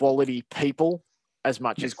 large quality people as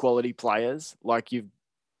much as quality players. Like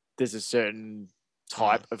there's a certain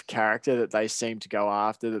type of character that they seem to go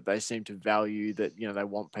after, that they seem to value, that, they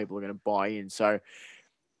want people are going to buy in. So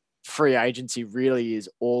free agency really is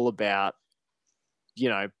all about,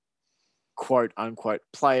 quote unquote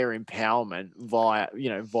player empowerment via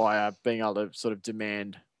being able to sort of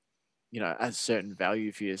demand, a certain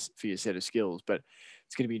value for your set of skills. But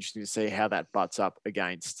it's going to be interesting to see how that butts up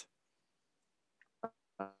against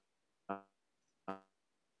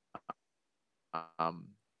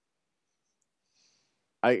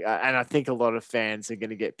I think a lot of fans are going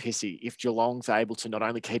to get pissy if Geelong's able to not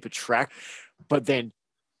only keep a track, but then,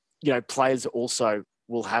 players also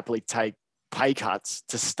will happily take pay cuts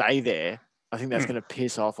to stay there. I think that's going to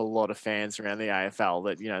piss off a lot of fans around the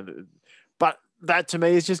AFL that, but that to me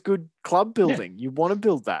is just good club building. You want to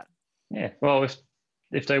build that. Yeah. Well,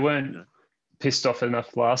 if they weren't pissed off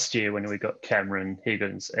enough last year when we got Cameron,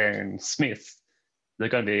 Higgins and Smith, they're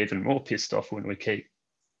going to be even more pissed off when we keep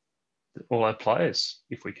all our players,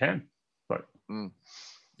 if we can. Like,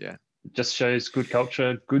 it just shows good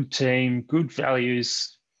culture, good team, good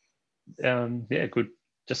values.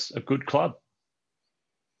 Just a good club.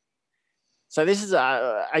 So this is,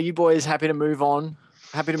 are you boys happy to move on?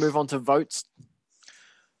 Happy to move on to votes?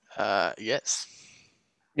 Yes.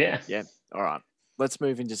 Yeah. Yeah. All right. Let's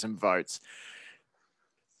move into some votes.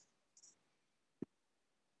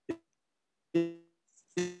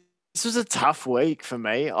 This was a tough week for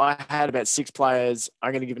me. I had about 6 players.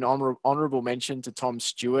 I'm going to give an honourable mention to Tom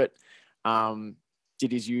Stewart.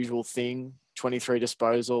 Did his usual thing, 23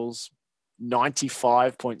 disposals,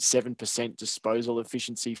 95.7% disposal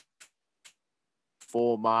efficiency,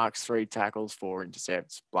 4 marks, 3 tackles, 4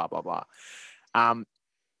 intercepts, blah, blah, blah. An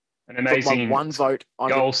amazing one vote on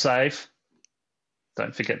goal save.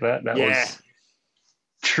 Don't forget that. That was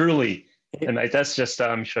truly, and that's just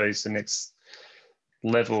shows the next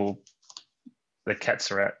level the Cats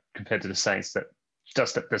are at compared to the Saints, that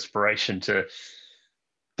just that desperation to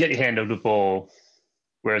get your hand on the ball,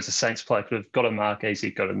 whereas the Saints player could have got a mark easy,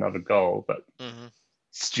 got another goal, but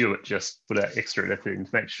Stewart just put that extra effort in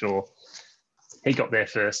to make sure he got there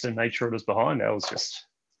first and made sure it was behind. That was just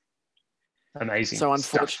amazing. So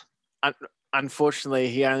unfortunately,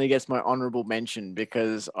 he only gets my honourable mention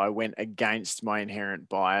because I went against my inherent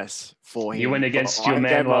bias for him. You went But against your I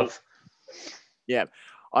man gave my- love. Yeah,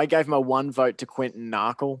 I gave my one vote to Quentin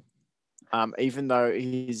Narkle. Even though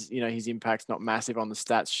his impact's not massive on the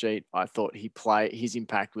stats sheet, I thought his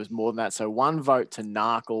impact was more than that. So one vote to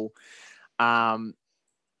Narkle.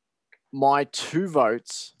 My 2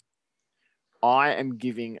 votes, I am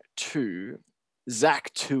giving to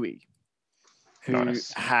Zach Tui, who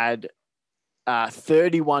Nice. had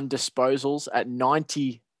 31 disposals at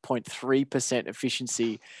 90.3%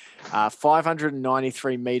 efficiency,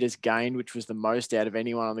 593 meters gained, which was the most out of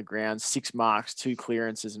anyone on the ground, 6 marks, 2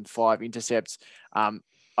 clearances, and 5 intercepts. I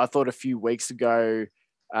thought a few weeks ago,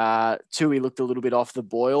 Tui looked a little bit off the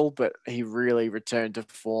boil, but he really returned to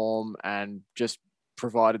form and just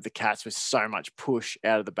provided the Cats with so much push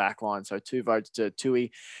out of the back line. So 2 votes to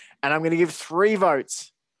Tui. And I'm going to give 3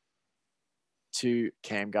 votes to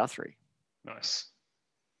Cam Guthrie. Nice.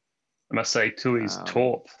 I must say, Tui's Um,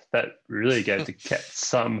 torp, that really gave the Cats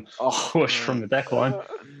some Oh, push from the back line.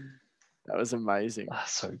 that was amazing.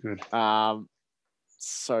 So good.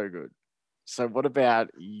 So good. So what about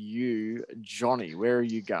you, Johnny? Where are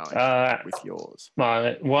you going with yours?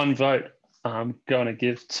 My 1 vote I'm going to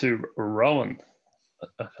give to Rowan.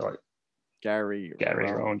 I feel like Gary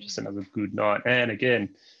Rowan, just another good night. And again,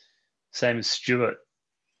 same as Stuart,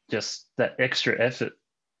 just that extra effort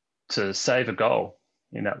to save a goal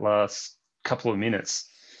in that last couple of minutes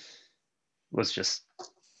was just,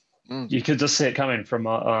 you could just see it coming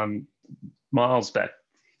from miles back.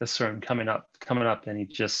 Just saw him coming up, and he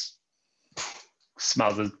just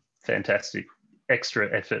smothered. Fantastic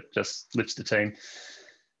extra effort, just lifts the team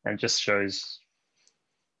and just shows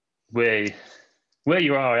where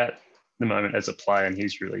you are at the moment as a player. And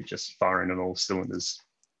he's really just firing on all cylinders,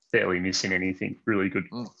 barely missing anything. Really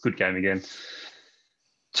good game again.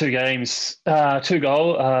 2 games, 2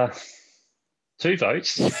 goal, 2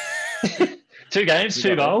 votes. 2 games,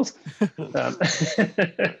 2 goals.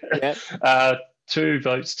 2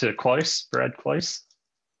 votes to Brad Close.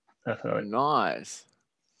 Nice.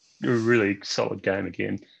 A really solid game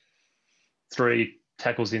again. 3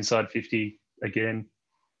 tackles inside 50 again.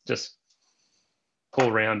 Just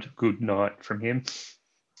all round good night from him.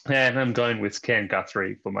 And I'm going with Cam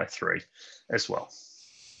Guthrie for my 3 as well.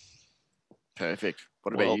 Perfect.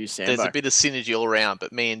 What about you, Sambo? There's a bit of synergy all around,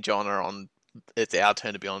 but me and John are on. It's our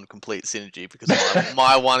turn to be on complete synergy because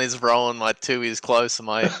my 1 is Rowan, my 2 is Close, and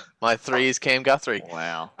my 3 is Cam Guthrie.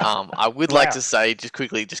 Wow. I would like to say just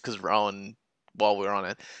quickly, just because Rowan, while we're on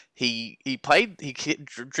it, he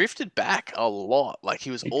drifted back a lot. Like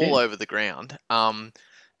he was all over the ground.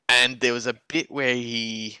 And there was a bit where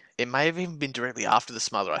it may have even been directly after the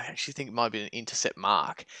smother. I actually think it might have been an intercept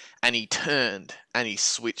mark, and he turned and he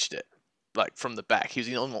switched it. Like from the back, he was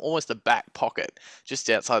in almost the back pocket, just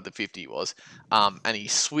outside the 50 was, and he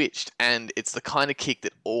switched, and it's the kind of kick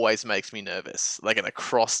that always makes me nervous, like an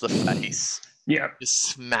across the face, just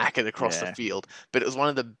smack it across the field. But it was one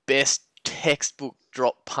of the best textbook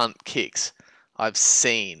drop punt kicks I've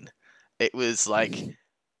seen. It was like,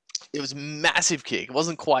 it was a massive kick. It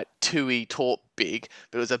wasn't quite Tui Torp big,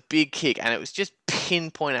 but it was a big kick, and it was just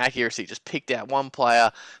pinpoint accuracy. Just picked out one player,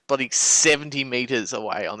 bloody 70 meters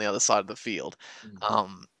away on the other side of the field.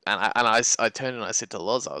 And I turned and I said to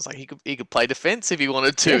Loz, I was like, he could play defense if he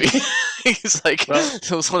wanted to. He's like,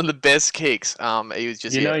 it was one of the best kicks. He was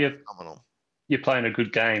just phenomenal. You're playing a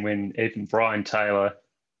good game when even Brian Taylor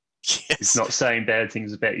is not saying bad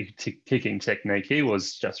things about your kicking technique. He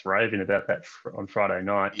was just raving about that on Friday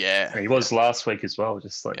night. Yeah. And he was last week as well.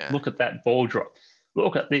 Just like, look at that ball drop.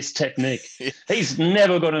 Look at this technique. He's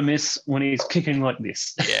never going to miss when he's kicking like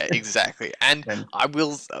this. Yeah, exactly. And I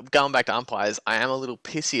will, going back to umpires, I am a little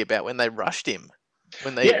pissy about when they rushed him.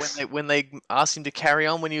 When they asked him to carry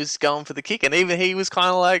on when he was going for the kick. And even he was kind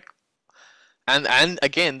of like, and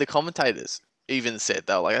again, the commentators even said,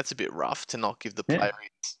 they were like, that's a bit rough to not give the player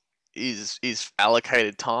is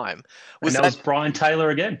allocated time. And that was Brian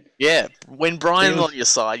Taylor again. Yeah, when Brian's on your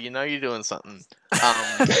side, you know you're doing something.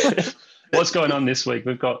 What's going on this week?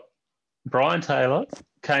 We've got Brian Taylor,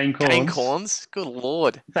 Kane Corns. Good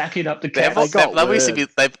lord. Backing up the Cats.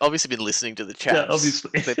 Cats. They've obviously been listening to the Chaps. Yeah,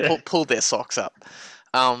 obviously. They pulled their socks up.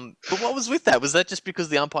 But what was with that? Was that just because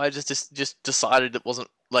the umpire just decided it wasn't,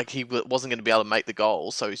 like, he wasn't going to be able to make the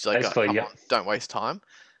goal, so he's like, come on, don't waste time?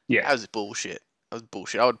 Yeah. That was bullshit.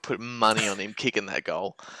 I would put money on him kicking that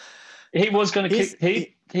goal. He was going to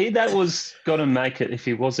kick. That was going to make it if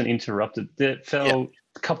he wasn't interrupted. That fell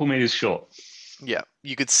a couple meters short. Yeah,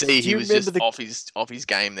 you could see he was just off his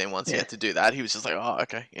game. Then once he had to do that, he was just like, oh,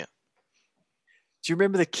 okay, yeah. Do you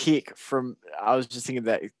remember the kick from? I was just thinking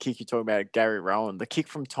that kick you're talking about, Gary Rowan. The kick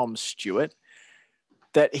from Tom Stewart,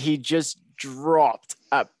 that he just dropped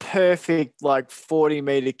a perfect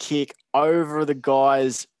 40-meter kick over the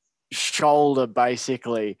guy's shoulder,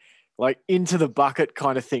 basically, into the bucket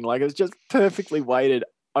kind of thing. It was just perfectly weighted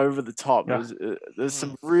over the top. Yeah. It was, there's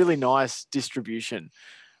some really nice distribution.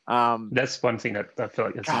 That's one thing that I feel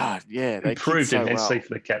like has they improved kick so immensely well.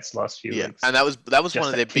 for the Cats last few Yeah, weeks. and that was Just one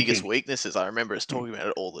of that their biggest kicking. weaknesses. I remember us talking about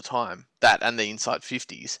it all the time. That and the inside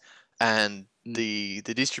 50s, and the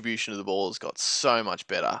distribution of the ball has got so much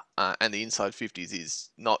better. And the inside 50s is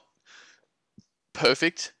not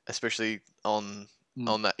perfect, especially on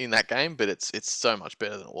that in that game, but it's so much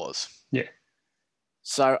better than it was. Yeah.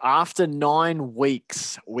 So after 9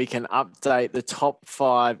 weeks, we can update the top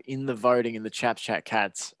 5 in the voting in the Chaps Chat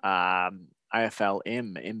Cats AFLM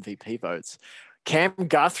MVP votes. Cam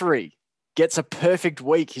Guthrie gets a perfect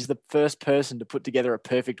week. He's the first person to put together a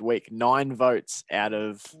perfect week. 9 votes out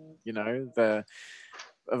of, the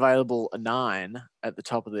available 9 at the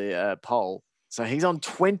top of the poll. So he's on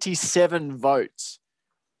 27 votes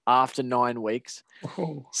after 9 weeks.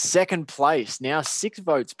 Oh. Second place, now 6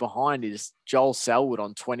 votes behind, is Joel Selwood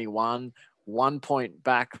on 21. 1 point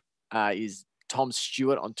back is Tom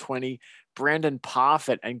Stewart on 20. Brandon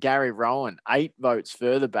Parfitt and Gary Rowan, 8 votes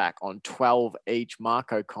further back on 12 each.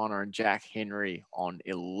 Mark O'Connor and Jack Henry on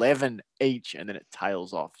 11 each. And then it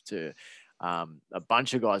tails off to a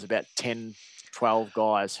bunch of guys, about 10, 12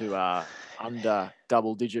 guys who are under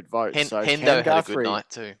double-digit votes. So Hendo Cam had Guthrie, a good night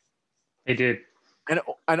too. He did.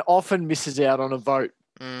 and often misses out on a vote.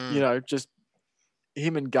 Just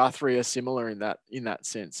him and Guthrie are similar in that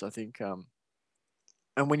sense, I think.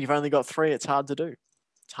 And when you've only got 3, it's hard to do.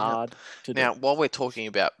 It's hard to do. Now, while we're talking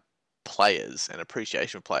about players and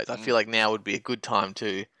appreciation of players, I feel like now would be a good time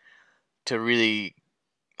to really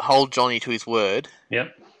hold Johnny to his word.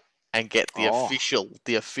 Yep. And get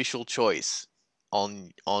the official choice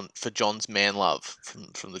on for John's man love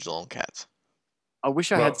from the Geelong Cats. I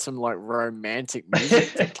wish I had some romantic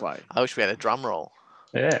music to play. I wish we had a drum roll.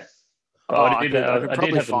 Yeah. I could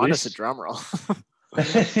probably find us a drum roll.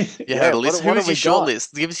 You have a list. Who is your short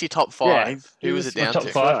list? Give us your top 5. Yeah, who was it down top to?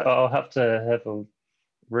 5. I'll have to have a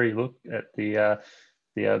re-look at the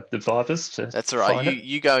Vipers. That's all right.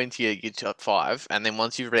 You go into your top 5, and then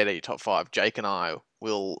once you've read out your top 5, Jake and I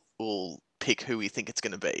will pick who we think it's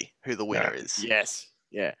going to be, who the winner is. Yes.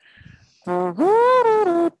 Yeah.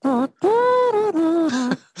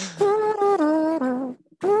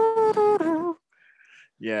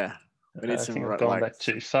 Yeah. We need some gone back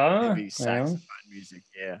too far. Heavy saxophone music.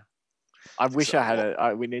 Yeah. I wish I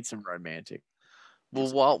had we need some romantic.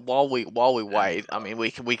 Well, while we wait, I mean,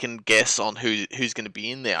 we can guess on who's going to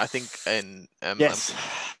be in there. I think, and yes,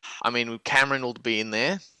 I mean, Cameron will be in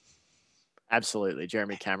there. Absolutely,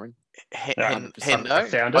 Jeremy Cameron.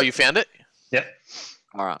 Hendo. Oh, you found it? Yep.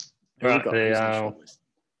 All right. Right.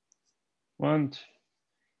 One.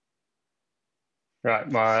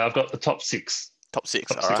 Right. I've got the top 6. Top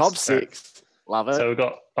 6. All right. Top 6. Love it. So we've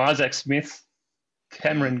got Isaac Smith,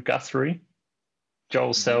 Cameron Guthrie,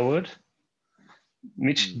 Joel Selwood,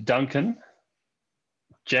 Mitch Duncan,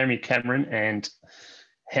 Jeremy Cameron, and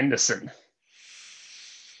Henderson.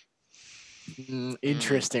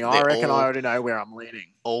 Interesting. I reckon I already know where I'm leaning.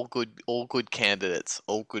 All good candidates.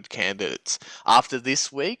 All good candidates. After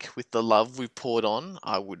this week, with the love we've poured on,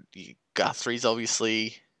 Guthrie's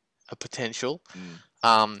obviously a potential.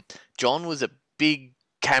 John was a big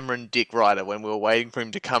Cameron Dick Ryder when we were waiting for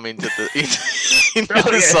him to come into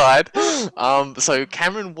the side. So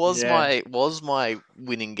Cameron was my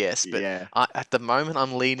winning guess, but at the moment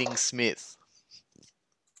I'm leaning Smith.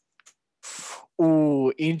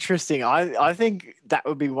 Ooh, interesting. I think that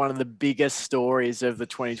would be one of the biggest stories of the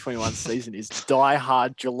 2021 season is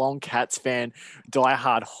diehard Geelong Cats fan,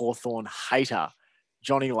 diehard Hawthorn hater,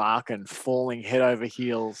 Johnny Larkin falling head over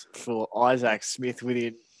heels for Isaac Smith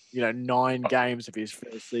within 9 games of his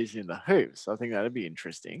first season in the Hoops. I think that'd be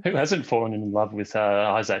interesting. Who hasn't fallen in love with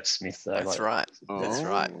Isaac Smith, though? That's right. That's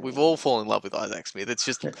right. We've all fallen in love with Isaac Smith. It's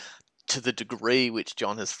just to the degree which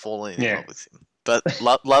John has fallen in love with him. But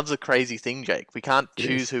love's a crazy thing, Jake. We can't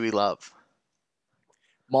choose who we love.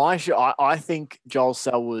 I think Joel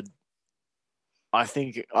Selwood. I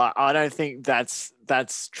don't think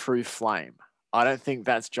that's true flame. I don't think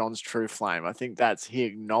that's John's true flame. I think he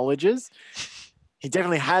acknowledges. He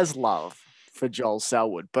definitely has love for Joel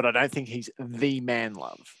Selwood, but I don't think he's the man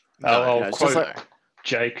love. I'll quote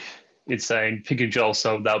Jake. It's saying picking Joel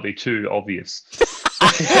Selwood, that'll be too obvious.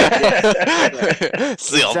 It's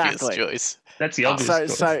the obvious choice. That's the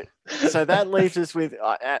obvious choice. So that leaves us with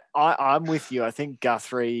I'm with you. I think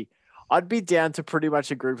Guthrie. I'd be down to pretty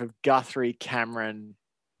much a group of Guthrie, Cameron,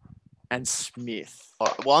 and Smith. All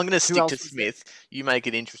right, well, I'm going to stick else to was Smith. You make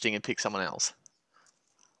it interesting and pick someone else.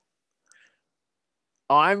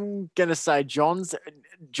 I'm gonna say John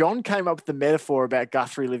came up with the metaphor about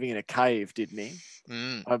Guthrie living in a cave, didn't he?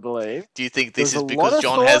 Mm. I believe. Do you think this There's is a lot because of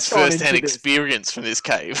John thought has gone first-hand into this. experience from this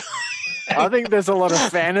cave? I think there's a lot of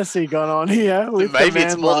fantasy going on here. With Maybe the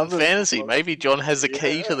it's man more than love and- fantasy. Maybe John has a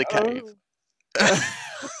key to the cave.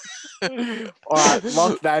 All right,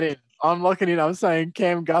 lock that in. I'm locking in. I'm saying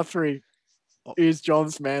Cam Guthrie is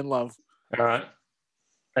John's man love. All right.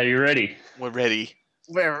 Are you ready? We're ready.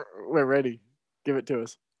 We're ready. Give it to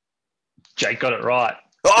us. Jake got it right.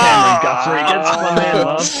 Ah! Cameron Guthrie gets my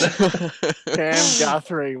man love. Cam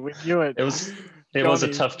Guthrie, we knew it. It was a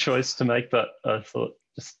Johnny. tough choice to make, but I thought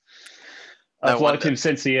No I've liked wonder. him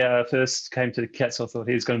since he first came to the Cats. I thought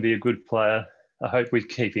he was going to be a good player. I hope we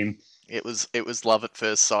keep him. It was love at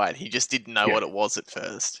first sight. He just didn't know Yeah. what it was at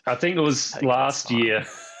first. I think it was Taking his last time. year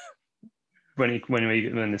when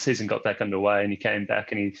the season got back underway and he came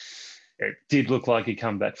back and it did look like he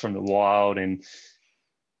come back from the wild and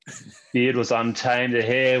beard was untamed, the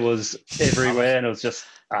hair was everywhere, and it was just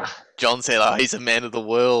John said, "Oh, he's a man of the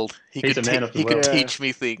world. He He's could a man of the he could world." teach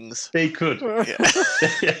me things." he could.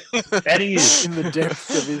 Yeah. And he is In the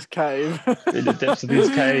depths of his cave. in the depths of his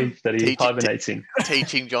cave that he Teach- hibernates in.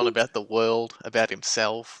 Teaching John about the world, about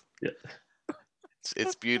himself. Yeah.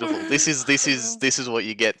 It's beautiful. This is what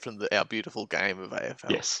you get from our beautiful game of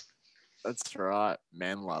AFL. Yes. That's right.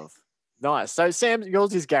 Man love. Nice. So Sam,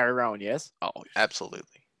 yours is Gary Rowan, yes? Oh,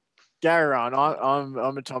 absolutely. Gary Rowan.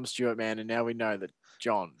 I'm a Tom Stewart man, and now we know that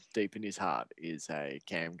John, deep in his heart, is a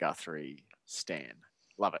Cam Guthrie stan.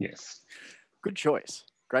 Love it. Yes. Good choice.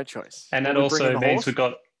 Great choice. And that Will we bring in also the means horse? we've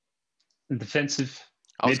got defensive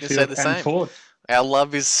I was going to say midfield the and same. forward. Our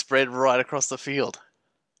love is spread right across the field.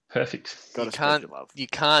 Perfect. Gotta you spread can't your love. you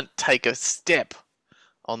can't take a step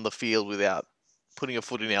on the field without putting a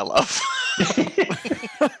foot in our love.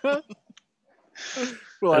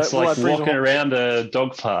 It's like walking around a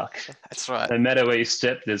dog park. That's right. No matter where you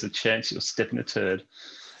step, there's a chance you'll step in a turd.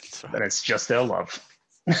 That's And right. it's just our love.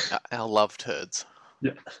 Our love turds.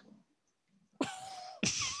 Yeah.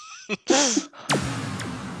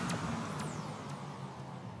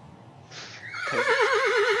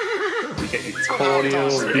 You get your cordial.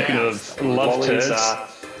 Speaking of love turds,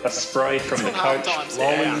 a spray from the coach.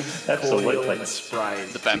 Lollies, Absolutely. cordial, and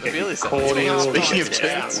sprays. The Batmobile is Cordial. Speaking of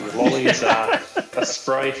turds. Lollies are a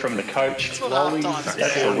spray from the coach. Lollies,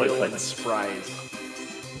 Absolutely. cordial, and sprays.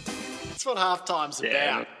 That's what halftime's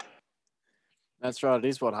Yeah. about. That's right. It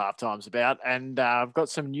is what halftime's about. And I've got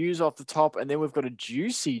some news off the top, and then we've got a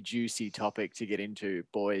juicy topic to get into,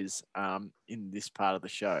 boys, in this part of the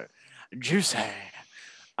show. Juicy.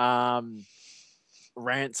 Rants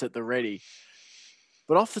at the ready.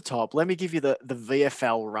 But off the top, let me give you the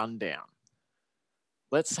VFL rundown.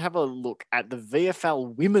 Let's have a look at the VFL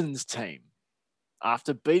women's team.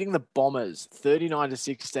 After beating the Bombers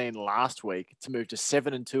 39-16 last week to move to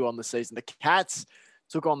 7-2 on the season, the Cats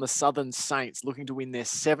took on the Southern Saints, looking to win their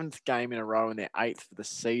 7th game in a row and their 8th for the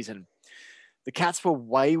season. The Cats were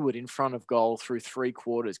wayward in front of goal through 3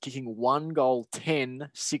 quarters, kicking 1 goal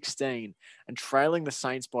 10-16 and trailing the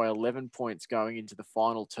Saints by 11 points going into the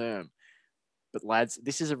final term. But lads,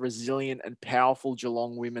 this is a resilient and powerful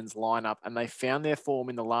Geelong women's lineup, and they found their form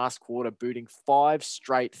in the last quarter, booting 5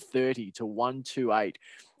 straight 30 to 128,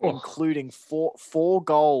 including four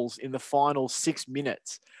goals in the final 6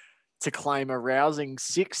 minutes to claim a rousing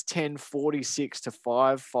 6-10-46 to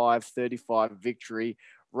 5-5-35 victory.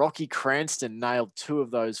 Rocky Cranston nailed 2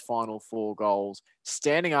 of those final 4 goals,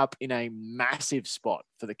 standing up in a massive spot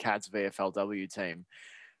for the Cats VFLW team.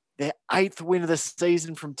 Their 8th win of the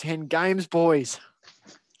season from 10 games, boys.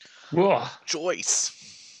 Whoa. Joyce.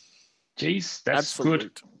 Geez, that's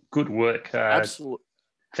Absolute. good work. Absolute.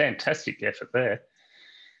 Fantastic effort there.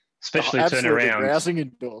 Especially turn Absolutely around. rousing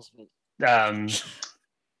endorsement.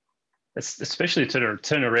 Especially to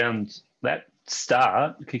turn around that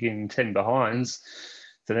start, kicking 10 behinds,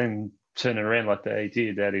 to then turn it around like they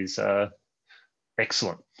did. That is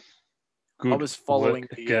excellent. Good I was following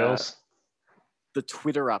work, girls. The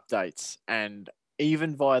Twitter updates, and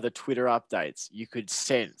even via the Twitter updates, you could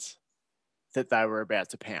sense that they were about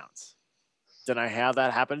to pounce. Don't know how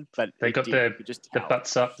that happened, but They it got did. You could just the tell.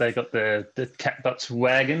 butts up. They got the cat butts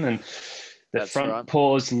wagging, and the That's front right.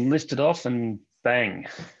 paws lifted off, and bang.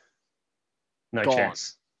 No Gone.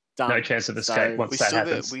 chance. Done. No chance of escape So, once that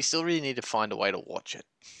happens. We still really need to find a way to watch it.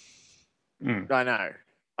 I know.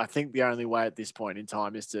 I think the only way at this point in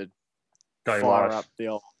time is to Go fire live. up the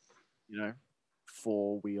old,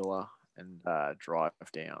 4-wheeler and drive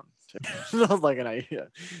down. Not like not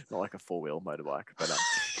like a 4-wheel motorbike, but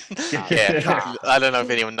Yeah, car. I don't know if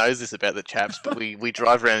anyone knows this about the Chaps, but we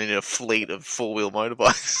drive around in a fleet of 4-wheel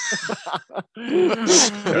motorbikes.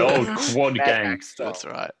 The old quad Mad gang. Max style. That's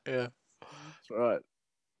right. Yeah. That's right.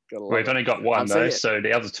 Gotta love We've it. only got one So though, yeah. so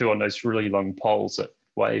the other two on those really long poles that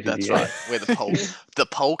wave in That's the right. air. We're the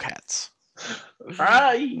pole cats.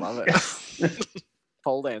 Aye. Love it.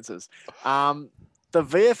 Pole dancers. The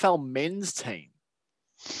VFL men's team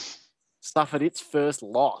suffered its first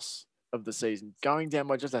loss of the season, going down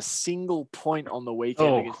by just a single point on the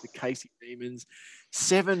weekend against the Casey Demons,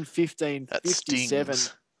 7-15, That 57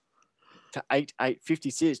 stings. to 8-8,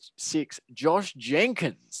 56. Josh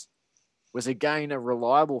Jenkins was again a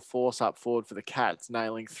reliable force up forward for the Cats,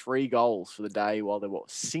 nailing 3 goals for the day, while there were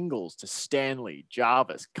singles to Stanley,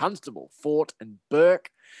 Jarvis, Constable, Fort, and Burke.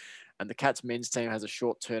 And the Cats men's team has a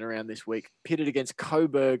short turnaround this week, pitted against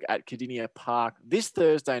Coburg at Cardinia Park this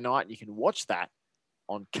Thursday night. You can watch that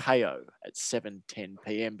on KO at 7:10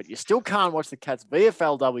 p.m. But you still can't watch the Cats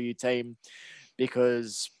VFLW team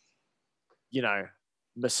because,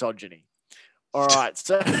 misogyny. All right,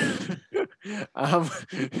 so do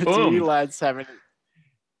you lads have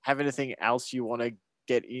anything else you want to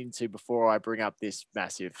get into before I bring up this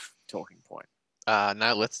massive talking point?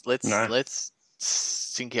 No, let's No.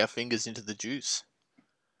 sink our fingers into the juice.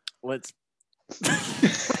 Let's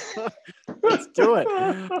let's do it.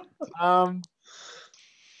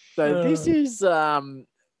 So this is and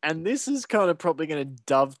this is kind of probably going to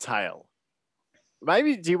dovetail.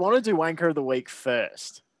 Maybe do you want to do Wanker of the Week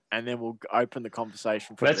first, and then we'll open the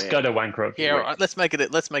conversation from Let's there. go to Wanker of the Yeah, Week. all right, let's make it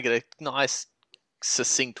a nice,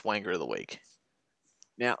 succinct wanker of the week.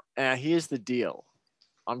 Now here's the deal.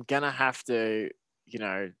 I'm gonna have to,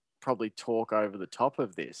 probably talk over the top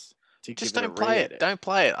of this to Just give don't it a play it. re-edit. Don't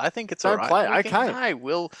play it. I think it's Don't all right. play it, We can- okay.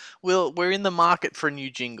 No, we're in the market for a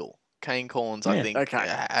new jingle. Kane Corns, I Yeah. think, Okay.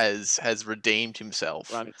 has redeemed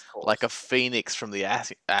himself Run its course. like a phoenix from the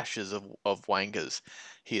ashes of wankers.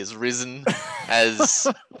 He has risen as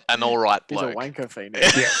an all right He's a bloke. wanker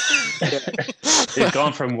phoenix. He's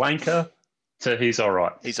gone from wanker to he's all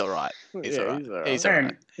right. He's all right. He's Yeah, all right. he's all right. He's all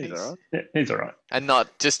right. He's all right. Yeah, he's all right. And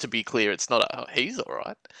not just to be clear, it's not a he's all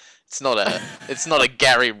right. It's not a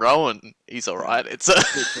Gary Rowan. He's all right. It's a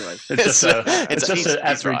Situation. It's just he's an right.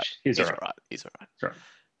 average. He's He's all all right. right. He's all right. He's all right.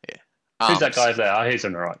 Yeah. Who's that guy there? Oh, he's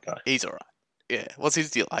an all right guy. He's all right. Yeah. What's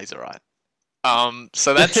his deal? He's all right.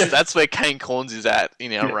 So that's where Kane Corns is at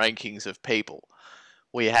in our rankings of people.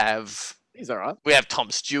 We have He's all right.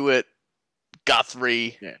 Tom Stewart,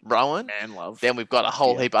 Guthrie, Yeah. Rowan. Man love. Then we've got a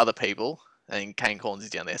whole Yeah. heap of other people, and Kane Corns is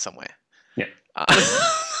down there somewhere. Yeah.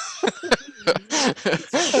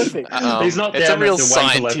 Perfect. He's not It's a down real at the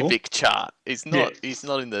wanker level. scientific chart. He's not. Yeah. He's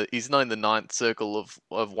not in the ninth circle of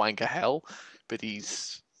wanker hell, but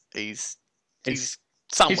he's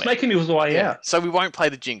somewhere. He's making his way Yeah. out. So we won't play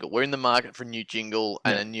the jingle. We're in the market for a new jingle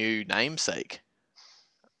and a new namesake.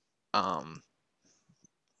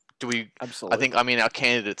 Do we? Absolutely. I mean, our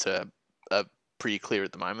candidates are pretty clear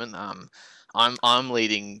at the moment. I'm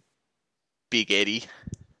leading Big Eddie.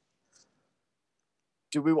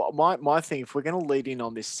 Do we? My thing. If we're going to lead in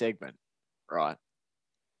on this segment, right?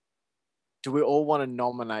 Do we all want to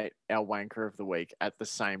nominate our wanker of the week at the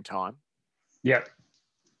same time? Yeah,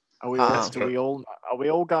 Are we? All, That's do we all? Are we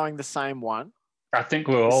all going the same one? I think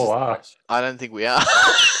we This is all the are. question. I don't think we are.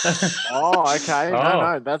 Oh, okay.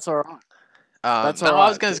 No, that's all right. That's no, all I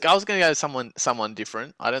was right. going to go someone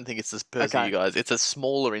different. I don't think it's this person, Okay. you guys. It's a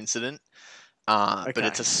smaller incident, but Okay.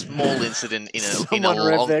 it's a small incident in a Someone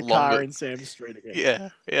revved their car longer. in Sam Street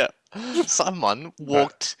again. Yeah. Someone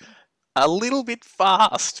walked a little bit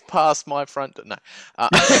fast past my front. No.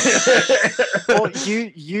 Well,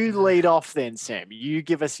 you lead off then, Sam. You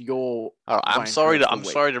give us your. All right, I'm wanker sorry of to the I'm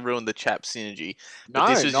week. sorry to ruin the chap synergy, but No,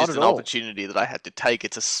 this was not just at an all. opportunity that I had to take.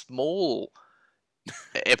 It's a small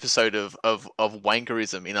episode of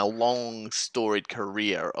wankerism in a long storied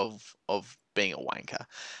career of being a wanker,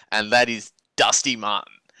 and that is Dusty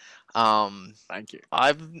Martin. Thank you.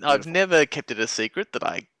 I've Beautiful. never kept it a secret that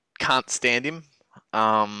I can't stand him.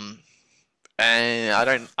 And I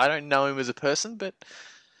don't know him as a person, but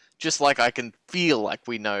just like I can feel like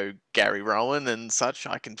we know Gary Rowan and such,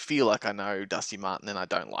 I can feel like I know Dusty Martin and I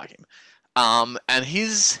don't like him. And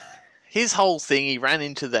his whole thing, he ran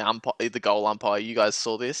into the goal umpire. You guys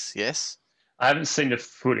saw this, yes? I haven't seen the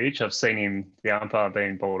footage. I've seen the umpire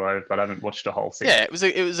being bowled over, but I haven't watched the whole thing. Yeah, it was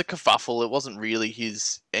a kerfuffle. It wasn't really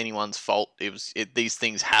anyone's fault. These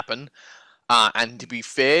things happen. And to be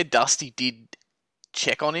fair, Dusty did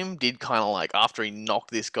check on him. Did kind of like after he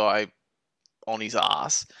knocked this guy on his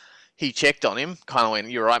ass, he checked on him, kind of went,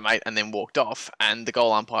 "You're right, mate," and then walked off. And the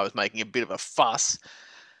goal umpire was making a bit of a fuss.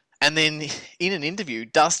 And then in an interview,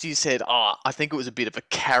 Dusty said, "Oh, I think it was a bit of a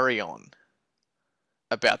carry-on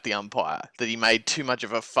about the umpire, that he made too much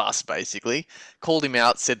of a fuss, basically. Called him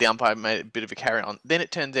out, said the umpire made a bit of a carry-on. Then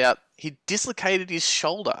it turns out he dislocated his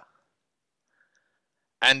shoulder."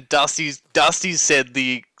 And Dusty said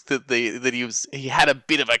that he had a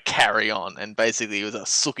bit of a carry on, and basically it was a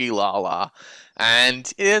sookie la la.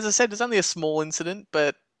 And as I said, it's only a small incident,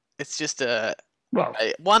 but it's just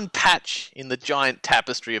one patch in the giant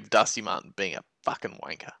tapestry of Dusty Martin being a fucking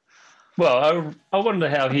wanker. Well, I wonder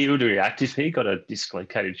how he would react if he got a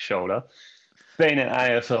dislocated shoulder. Being an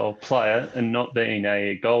AFL player and not being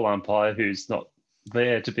a goal umpire who's not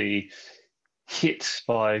there to be hit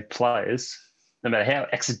by players, no matter how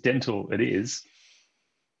accidental it is.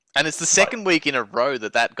 And it's the second week in a row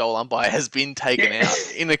that goal umpire has been taken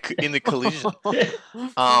out in a collision.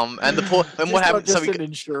 And what happened? Just an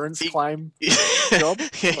insurance claim job.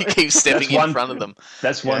 He keeps stepping in front of them.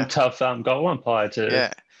 That's one tough goal umpire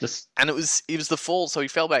to just. And it was the fall, so he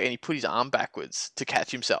fell back and he put his arm backwards to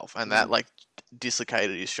catch himself, and that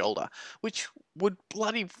dislocated his shoulder, which would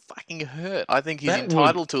bloody fucking hurt. I think he's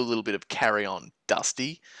entitled to a little bit of carry on,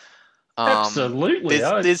 Dusty. Absolutely.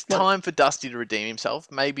 There's time for Dusty to redeem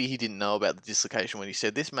himself. Maybe he didn't know about the dislocation when he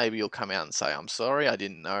said this. Maybe he'll come out and say, "I'm sorry, I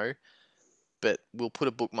didn't know." But we'll put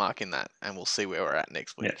a bookmark in that, and we'll see where we're at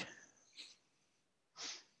next week. Yeah.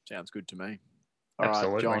 Sounds good to me. All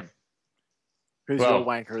Absolutely. right, John. Who's your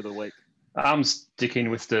wanker of the week? I'm sticking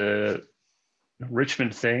with the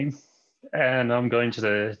Richmond theme, and I'm going to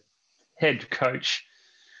the head coach,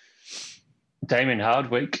 Damien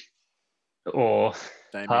Hardwick, or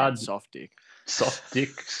Damien Soft Dick,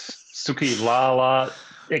 Suki Lala,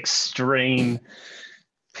 extreme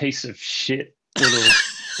piece of shit.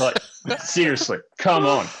 Seriously, come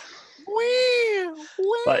on.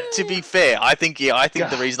 But to be fair, I think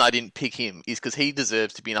the reason I didn't pick him is because he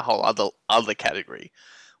deserves to be in a whole other category.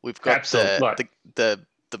 We've got the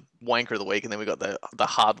wanker of the week, and then we've got the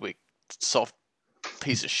Hardwick soft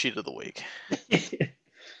piece of shit of the week.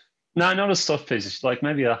 No, not a soft piece of shit. Like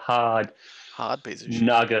maybe a hard piece of shit.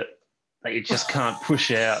 Nugget that you just can't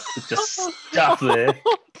push out. It's just stuck there.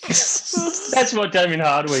 That's what Damien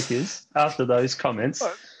Hardwick is after those comments.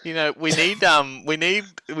 You know, we need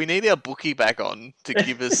our bookie back on to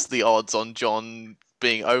give us the odds on John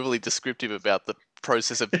being overly descriptive about the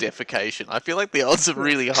process of defecation. I feel like the odds are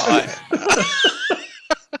really high.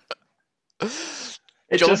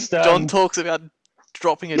 John talks about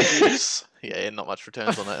dropping a deuce. Yeah, not much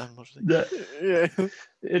returns on that, unfortunately.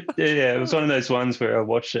 It was one of those ones where I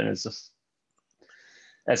watched it and it's just,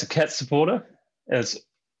 as a Cats supporter, as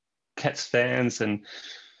Cats fans and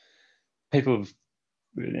people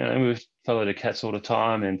we've followed the Cats all the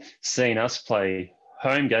time and seen us play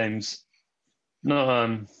home games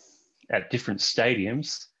at different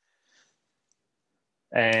stadiums.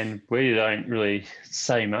 And we don't really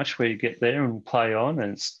say much. We get there and play on,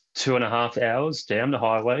 and it's 2.5 hours down the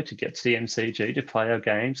highway to get to the MCG to play our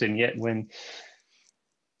games. And yet when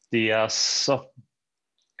the soft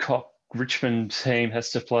cock Richmond team has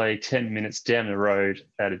to play 10 minutes down the road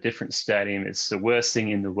at a different stadium, it's the worst thing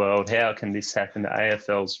in the world. How can this happen? The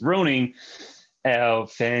AFL's ruining our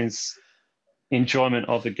fans' enjoyment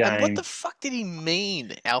of the game. And what the fuck did he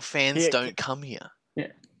mean? Our fans don't come here. Yeah.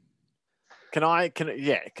 I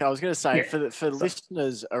was going to say for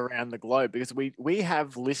listeners around the globe, because we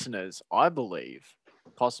have listeners, I believe,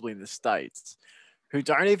 possibly in the States, who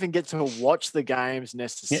don't even get to watch the games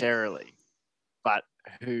necessarily, but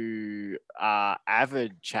who are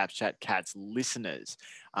avid Chaps Chat Cats listeners.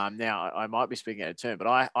 Now, I might be speaking out of turn, but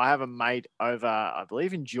I have a mate over, I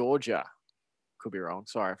believe, in Georgia. Could be wrong.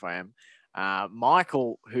 Sorry if I am.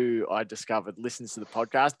 Michael, who I discovered listens to the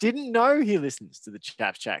podcast, didn't know he listens to the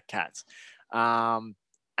Chaps Chat Cats.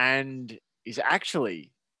 And is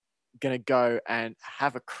actually going to go and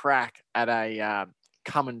have a crack at a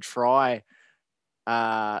come and try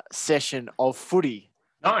session of footy.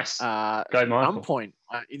 Nice. Go, Michael. Some point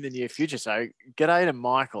in the near future. So g'day to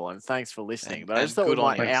Michael, and thanks for listening. But I just thought we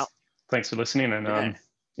might Thanks for listening, and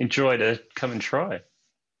enjoy to come and try.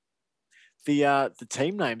 The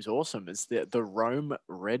team name's awesome. It's the Rome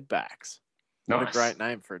Redbacks. What a great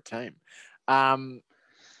name for a team.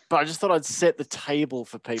 But I just thought I'd set the table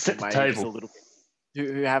for people just a little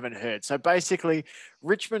bit who haven't heard. So basically,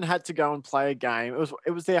 Richmond had to go and play a game.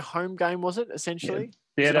 It was their home game, was it, essentially?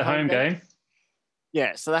 Yeah, the home game.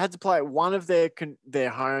 Yeah, so they had to play one of their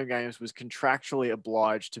home games was contractually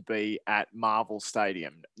obliged to be at Marvel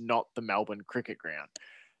Stadium, not the Melbourne Cricket Ground.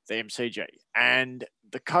 the MCG. And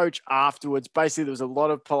the coach afterwards, basically, there was a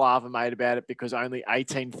lot of palaver made about it because only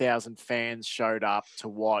 18,000 fans showed up to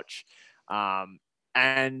watch.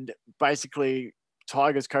 And basically,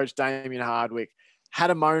 Tigers coach Damien Hardwick had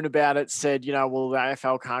a moan about it, said, the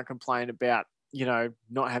AFL can't complain about,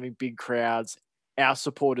 not having big crowds. Our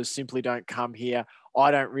supporters simply don't come here.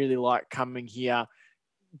 I don't really like coming here.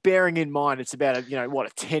 Bearing in mind, it's about a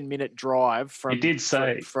 10-minute drive from. He did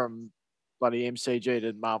say from bloody MCG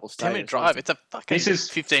to Marvel Stadium. 10-minute drive. It's a fucking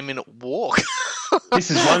 15-minute walk. This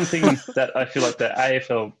is one thing that I feel like the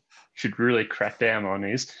AFL should really crack down on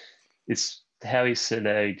is how he said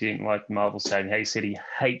that he didn't like Marvel Stadium. How he said he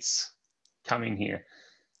hates coming here,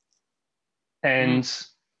 and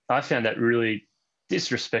I found that really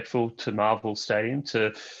disrespectful to Marvel Stadium,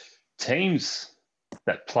 to teams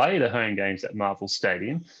that play the home games at Marvel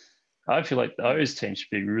Stadium. I feel like those teams should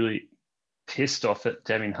be really pissed off at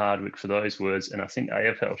Damien Hardwick for those words, and I think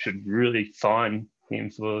AFL should really fine him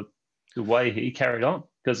for the way he carried on,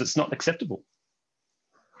 because it's not acceptable.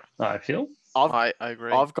 I feel. I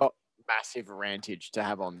agree. I've got massive rantage to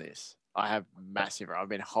have on this. I've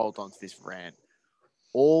been holding on to this rant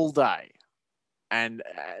all day, and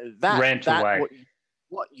Rant away.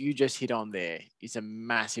 What you just hit on there is a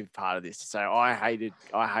massive part of this. So I hate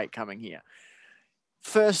coming here.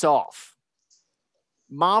 First off,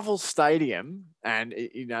 Marvel Stadium, and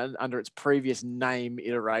under its previous name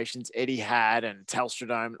iterations, Etihad and Telstra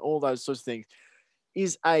Dome, and all those sorts of things,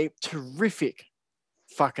 is a terrific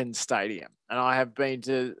fucking stadium. And I have been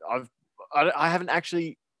to. I haven't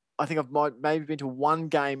actually. I think I've maybe been to one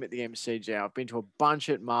game at the MCG. I've been to a bunch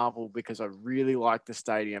at Marvel because I really like the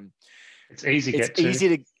stadium. It's easy to get to.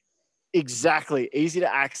 Easy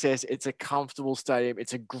to access. It's a comfortable stadium.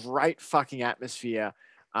 It's a great fucking atmosphere.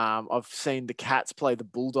 I've seen the Cats play the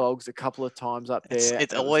Bulldogs a couple of times up there.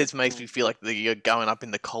 It always makes me feel like you're going up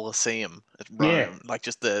in the Colosseum at Rome. Yeah. Like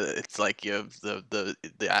it's like the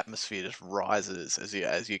atmosphere just rises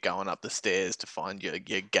as you're going up the stairs to find your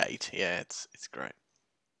gate. Yeah, it's great.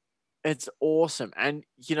 It's awesome. And,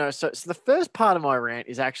 so the first part of my rant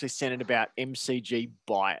is actually centered about MCG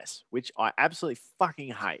bias, which I absolutely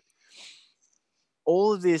fucking hate.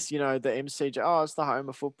 All of this, the MCG, it's the home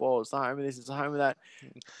of football, it's the home of this, it's the home of that.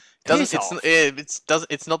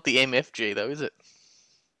 It's not the MFG though, is it?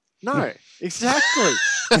 No, exactly.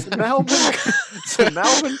 It's the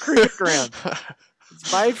Melbourne cricket ground.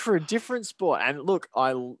 It's made for a different sport. And look,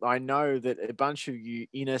 I know that a bunch of you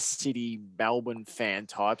inner city Melbourne fan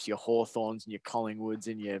types, your Hawthorns and your Collingwoods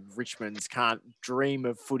and your Richmonds, can't dream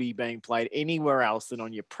of footy being played anywhere else than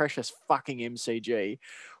on your precious fucking MCG.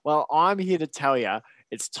 Well, I'm here to tell you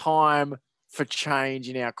it's time for change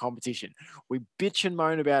in our competition. We bitch and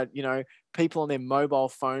moan about, people on their mobile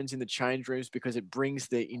phones in the change rooms because it brings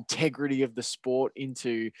the integrity of the sport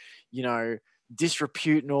into,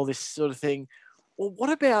 disrepute and all this sort of thing. Well, what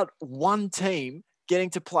about one team getting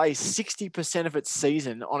to play 60% of its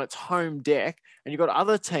season on its home deck, and you've got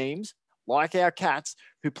other teams like our Cats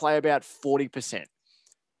who play about 40%?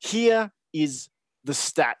 Here is the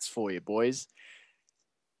stats for you, boys.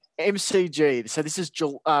 MCG. So this is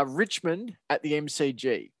Richmond at the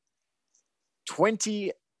MCG.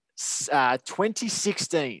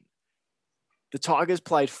 2016. The Tigers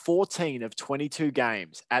played 14 of 22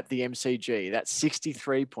 games at the MCG. That's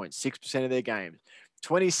 63.6% of their games.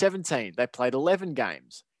 2017, they played 11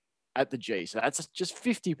 games at the G. So that's just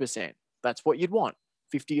 50%. That's what you'd want.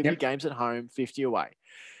 50 of your games at home, 50 away.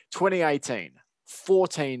 2018,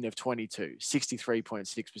 14 of 22,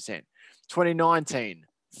 63.6%. 2019,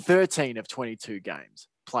 13 of 22 games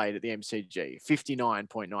played at the MCG,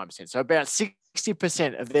 59.9%. So about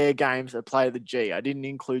 60% of their games are played at the G. I didn't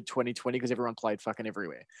include 2020 because everyone played fucking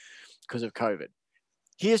everywhere because of COVID.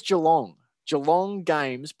 Here's Geelong. Geelong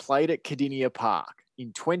games played at Cardinia Park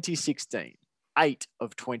in 2016, 8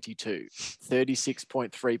 of 22,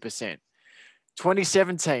 36.3%.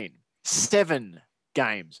 2017, 7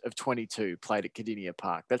 games of 22 played at Cardinia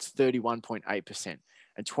Park. That's 31.8%.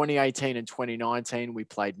 And 2018 and 2019, we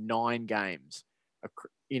played 9 games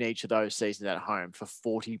in each of those seasons at home for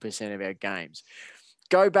 40% of our games.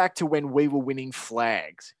 Go back to when we were winning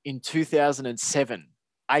flags in 2007,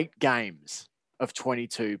 8 games of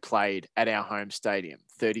 22 played at our home stadium,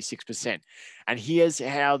 36%. And here's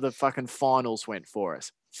how the fucking finals went for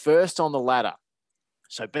us. First on the ladder.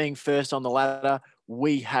 So being first on the ladder,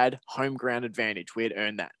 we had home ground advantage. We had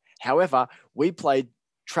earned that. However, we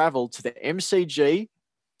traveled to the MCG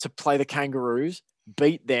to play the Kangaroos,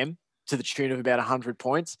 beat them to the tune of about 100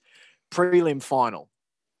 points. Prelim final,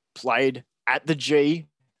 played at the G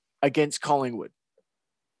against Collingwood.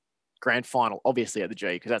 Grand final, obviously at the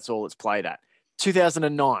G, because that's all it's played at.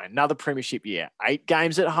 2009, another premiership year. 8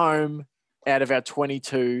 games at home out of our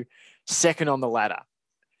 22, second on the ladder.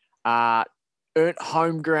 Earned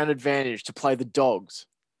home ground advantage to play the Dogs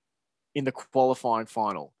in the qualifying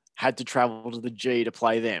final. Had to travel to the G to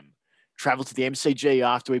play them. Traveled to the MCG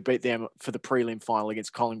after we beat them for the prelim final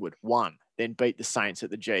against Collingwood. Won. Then beat the Saints at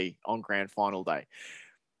the G on grand final day.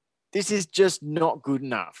 This is just not good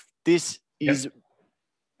enough. This is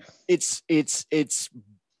it's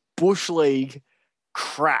Bush League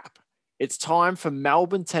crap. It's time for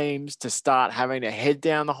Melbourne teams to start having to head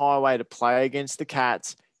down the highway to play against the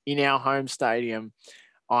Cats in our home stadium.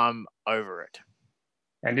 I'm over it.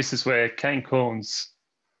 And this is where Kane Corns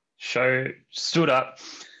stood up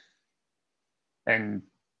and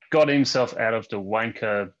got himself out of the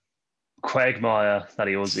wanker quagmire that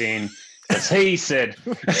he was in. As he said,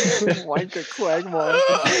 wanker quagmire.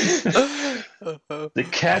 The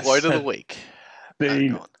Cats quote of the week.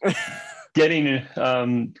 Been getting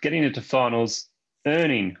into finals,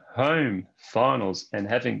 earning home finals, and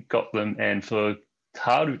having got them. And for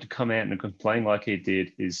Hardwick to come out and complain like he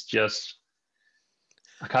did is just,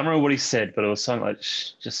 I can't remember what he said, but it was something like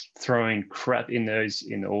just throwing crap in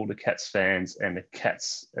all the Cats fans and the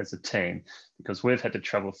Cats as a team, because we've had to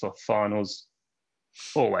travel for finals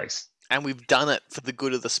always. And we've done it for the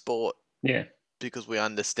good of the sport. Yeah. Because we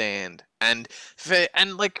understand. And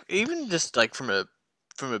like, even just like from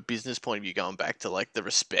a business point of view, going back to like the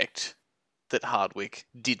respect that Hardwick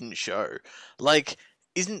didn't show. Like,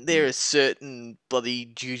 isn't there a certain bloody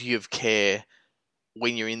duty of care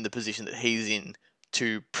when you're in the position that he's in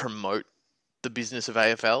to promote the business of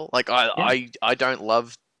AFL? Like, I don't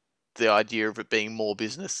love the idea of it being more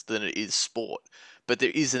business than it is sport, but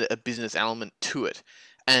there is a business element to it.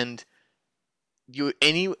 And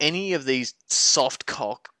any of these soft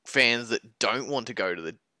cock fans that don't want to go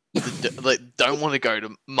to don't want to go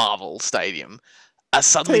to Marvel Stadium are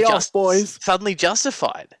suddenly suddenly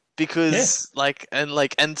justified, because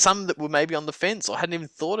and some that were maybe on the fence or hadn't even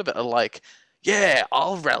thought about it are like, yeah,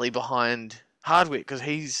 I'll rally behind Hardwick because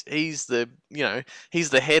he's the he's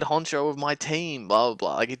the head honcho of my team, blah blah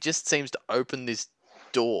blah. Like, it just seems to open this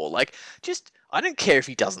door. Like, just, I don't care if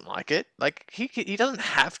he doesn't like it. Like, he doesn't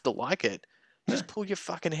have to like it. Just pull your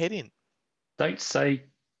fucking head in. Don't say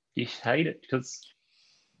you hate it, because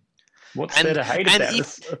what's there to hate about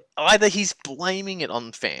it? Either he's blaming it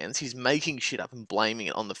on fans, he's making shit up and blaming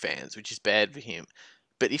it on the fans, which is bad for him.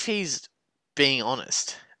 But if he's being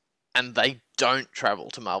honest and they don't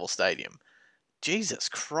travel to Marvel Stadium, Jesus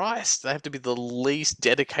Christ, they have to be the least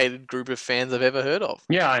dedicated group of fans I've ever heard of.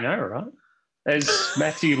 Yeah, I know, right? As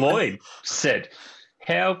Matthew Lloyd said,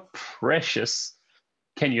 how precious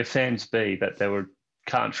can your fans be that they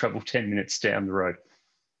can't travel 10 minutes down the road?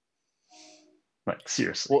 Like,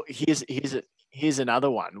 seriously. Well, here's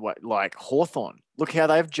another one. Like Hawthorn. Look how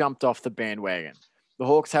they've jumped off the bandwagon. The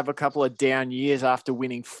Hawks have a couple of down years after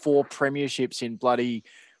winning 4 premierships in bloody,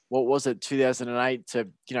 what was it, 2008 to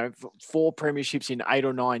 4 premierships in 8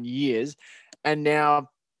 or 9 years, and now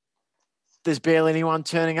there's barely anyone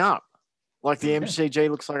turning up. Like, the MCG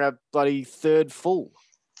looks like a bloody third full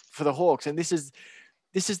for the Hawks, and this is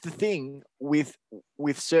the thing with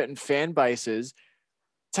certain fan bases.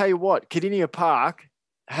 Tell you what, Kardinia Park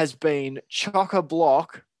has been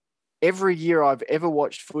chock-a-block every year I've ever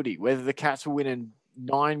watched footy, whether the Cats were winning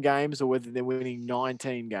 9 games or whether they're winning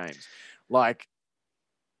 19 games. Like,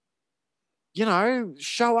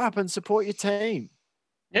 show up and support your team.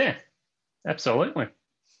 Yeah, absolutely.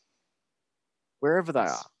 Wherever they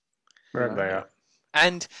are. Wherever they are.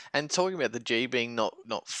 And talking about the G being not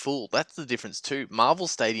full, that's the difference too. Marvel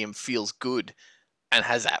Stadium feels good and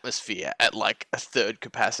has atmosphere at like a third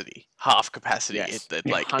capacity, half capacity. Yes.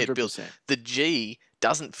 It builds. The G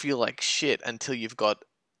doesn't feel like shit until you've got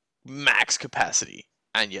max capacity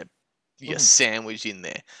and you're sandwiched in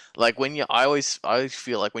there. Like, I always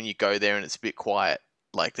feel like when you go there and it's a bit quiet,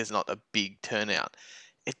 like there's not a big turnout,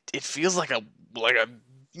 it feels like a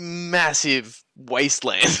massive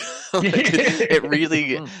wasteland. it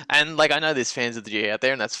really, and like, I know there's fans of the G out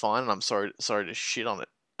there, and that's fine, and I'm sorry to shit on it,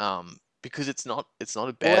 because it's not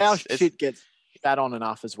a bad. Well, our shit gets shat on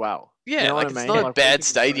enough as well. Yeah, you know like, what I it's mean? not a bad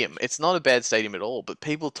stadium. It's not a bad stadium at all. But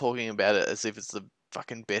people talking about it as if it's the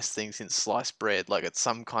fucking best thing since sliced bread, like it's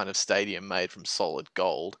some kind of stadium made from solid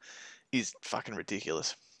gold, is fucking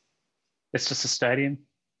ridiculous. It's just a stadium.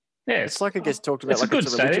 Yeah, it's like it gets talked about like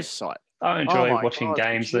it's a religious site. I enjoy watching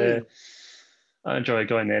games there. I enjoy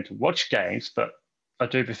going there to watch games, but I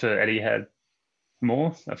do prefer Etihad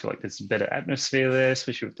more. I feel like there's a better atmosphere there,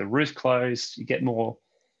 especially with the roof closed. You get more.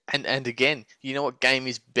 And again, you know what game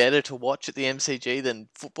is better to watch at the MCG than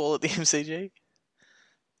football at the MCG?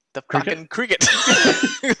 The Cricket? fucking cricket.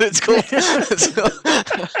 It's called.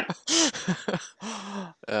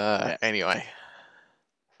 Anyway.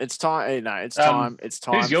 It's time. No, it's Um, time. It's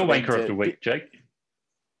time. Who's your for them wanker of to the week, Jake?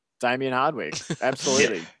 Damien Hardwick.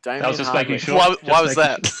 Absolutely. Damien I was just making Hardwick. sure. Why was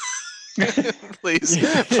making that? Please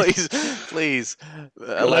Glad to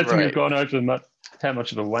have elaborate. gone over how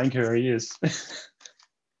much of a wanker he is.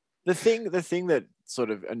 The thing that sort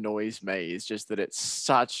of annoys me is just that it's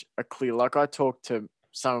such a clear. Like I talked to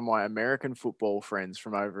some of my American football friends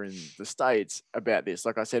from over in the States about this.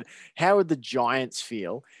 Like I said, how would the Giants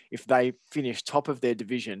feel if they finished top of their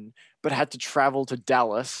division but had to travel to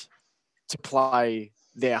Dallas to play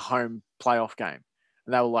their home playoff game?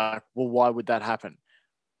 And they were like, well, why would that happen?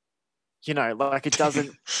 You know, like it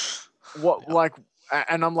doesn't,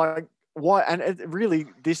 and I'm like, why? And really,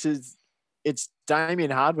 it's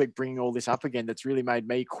Damien Hardwick bringing all this up again that's really made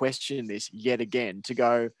me question this yet again, to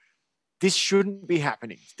go, this shouldn't be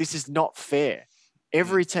happening. This is not fair.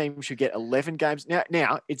 Every team should get 11 games.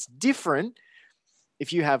 Now it's different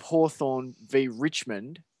if you have Hawthorn v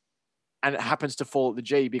Richmond and it happens to fall at the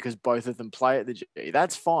G because both of them play at the G.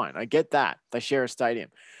 That's fine. I get that. They share a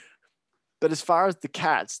stadium. But as far as the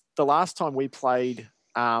Cats, the last time we played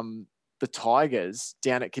the Tigers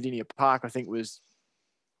down at Cardinia Park, I think was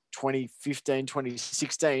 2015,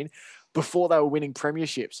 2016, before they were winning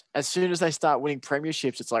premierships. As soon as they start winning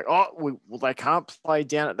premierships, it's like, they can't play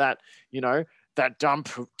down at that, that dump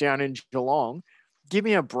down in Geelong. Give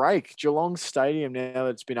me a break. Geelong Stadium, now that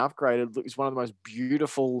it's been upgraded, is one of the most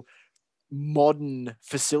beautiful modern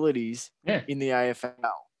facilities in the AFL.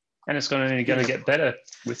 And it's only going to get better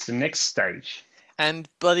with the next stage. And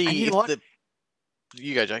bloody, and you know what?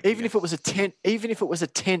 You go, Jake. Even if it was a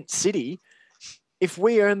tent city, if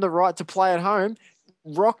we earn the right to play at home,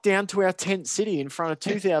 rock down to our tent city in front of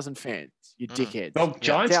 2,000 fans, you dickheads. Well,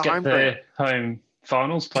 Giants get their home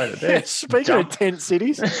finals played at there. Speaking of tent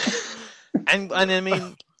cities. and I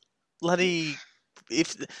mean, bloody,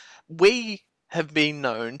 if we have been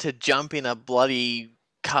known to jump in a bloody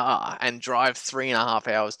car and drive 3.5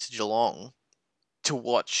 hours to Geelong to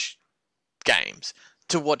watch games,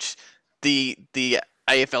 to watch the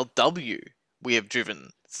AFLW, we have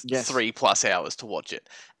driven 3+ hours to watch it.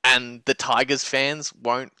 And the Tigers fans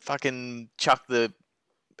won't fucking chuck the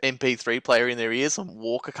MP3 player in their ears and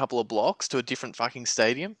walk a couple of blocks to a different fucking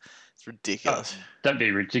stadium. It's ridiculous. Oh, don't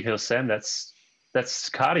be ridiculous, Sam. That's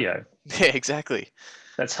cardio. Yeah, exactly.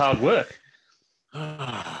 That's hard work.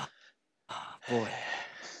 Boy.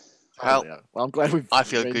 Well, I'm glad we've. I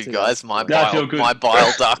feel good, guys. My good.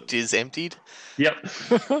 bile duct is emptied. Yep.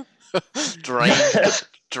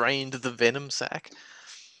 drained the venom sac.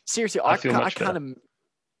 Seriously, I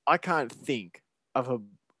can't think of a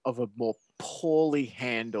more poorly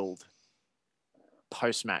handled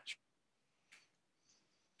post-match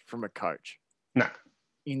from a coach. No.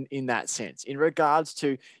 In that sense, in regards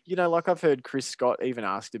to, like I've heard Chris Scott even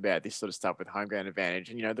asked about this sort of stuff with home ground advantage.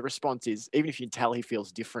 And, the response is, even if you can tell he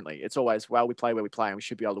feels differently, it's always, well, we play where we play and we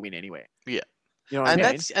should be able to win anywhere. Yeah. You know what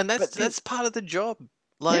I mean? That's part of the job.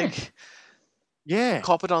 Like,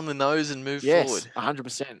 cop it on the nose and move forward.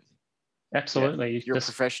 100%. Absolutely. Yeah. You're a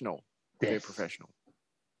professional. Very professional.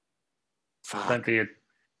 Fuck. Don't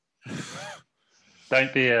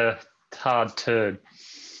be a hard turd.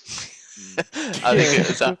 I think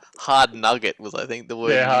it's a hard nugget was, I think, the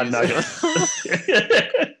word. Yeah, hard nugget.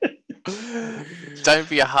 Don't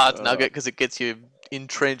be a hard nugget because it gets you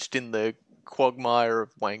entrenched in the quagmire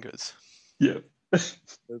of wankers. Yeah.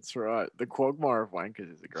 That's right. The quagmire of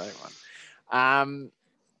wankers is a great one.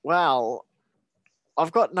 Well,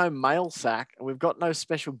 I've got no mail sack and we've got no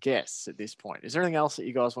special guests at this point. Is there anything else that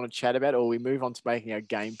you guys want to chat about, or we move on to making our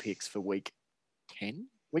game picks for week 10?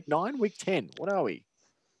 Week 9? Week 10? What are we?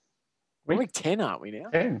 We're week 10, aren't we now?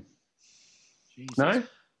 10. Jesus. No?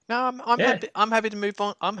 No, I'm happy to move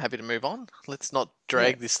on. I'm happy to move on. Let's not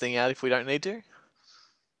drag this thing out if we don't need to.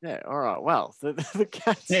 Yeah, all right. Well, the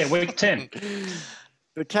Cats... Yeah, week 10.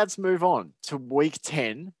 The Cats move on to week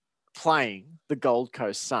 10 playing the Gold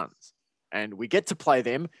Coast Suns. And we get to play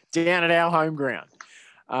them down at our home ground.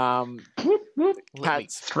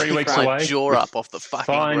 Cats 3 weeks my away. Jaw up off the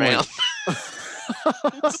fucking ground.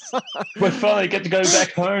 We finally get to go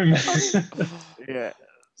back home. Yeah.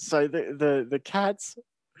 So the Cats,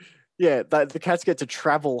 the Cats get to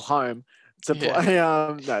travel home to play.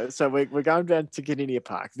 So we're going down to Cardinia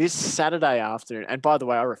Park this Saturday afternoon. And by the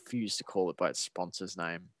way, I refuse to call it by its sponsor's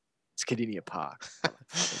name. It's Cardinia Park.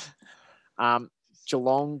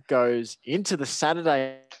 Geelong goes into the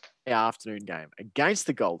Saturday afternoon game against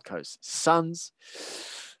the Gold Coast Suns.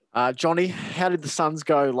 Johnny, how did the Suns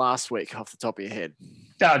go last week off the top of your head?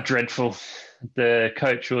 Dreadful. The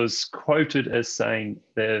coach was quoted as saying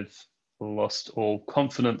they've lost all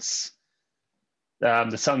confidence.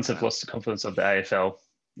 The Suns have lost the confidence of the AFL,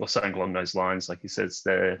 or something along those lines. Like he says,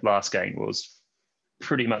 their last game was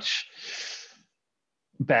pretty much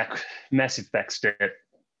massive back step.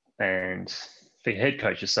 And for your head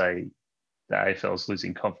coach to say the AFL is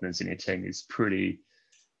losing confidence in your team is pretty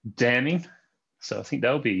damning. So I think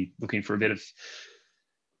they'll be looking for a bit of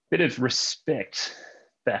respect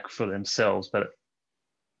back for themselves. But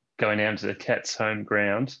going down to the Cats' home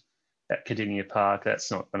ground at Cardinia Park,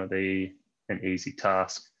 that's not going to be an easy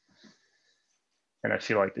task. And I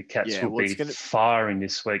feel like the Cats will be firing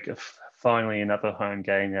this week. Finally, another home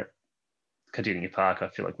game at Cardinia Park. I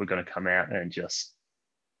feel like we're going to come out and just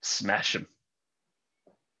smash them.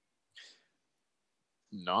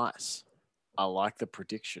 Nice. I like the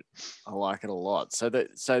prediction. I like it a lot. So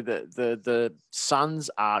the Suns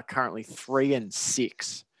are currently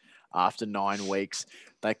 3-6 after 9 weeks.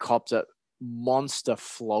 They copped a monster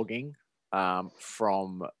flogging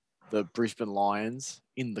from the Brisbane Lions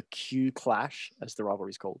in the Q Clash, as the rivalry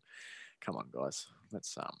is called. Come on, guys.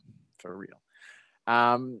 That's for real.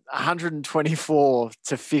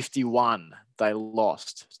 124-51. They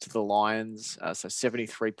lost to the Lions. So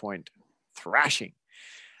 73-point thrashing.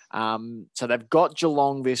 So they've got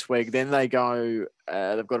Geelong this week. Then they go,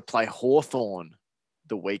 they've got to play Hawthorn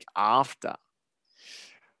the week after.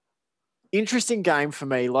 Interesting game for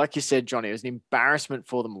me. Like you said, Johnny, it was an embarrassment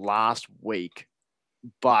for them last week.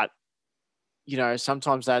 But, you know,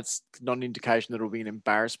 sometimes that's not an indication that it'll be an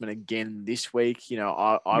embarrassment again this week. You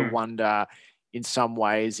know, I wonder in some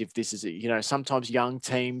ways if this is, you know, sometimes young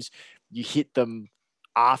teams, you hit them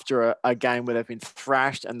after a game where they've been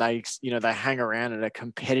thrashed and they, you know, they hang around and are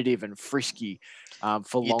competitive and frisky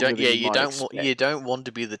for longer than you might expect. You don't want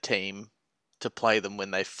to be the team to play them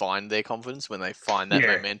when they find their confidence, when they find that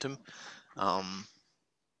momentum. I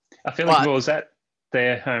feel like if it was at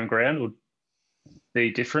their home ground would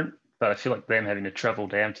be different, but I feel like them having to travel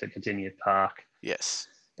down to Cardinia Park, yes,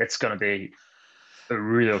 it's going to be a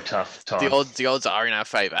real tough time. The odds are in our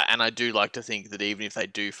favour, and I do like to think that even if they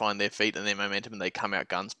do find their feet and their momentum and they come out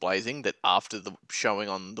guns blazing, that after the showing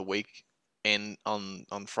on the week and on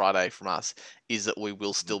Friday from us, is that we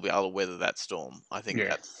will still be able to weather that storm. I think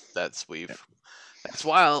that's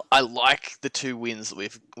why I like the 2 wins that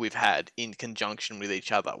we've had in conjunction with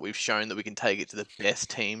each other. We've shown that we can take it to the best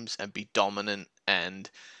teams and be dominant and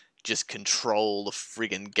just control the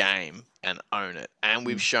friggin' game and own it. And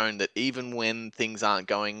we've shown that even when things aren't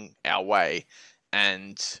going our way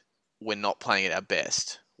and we're not playing at our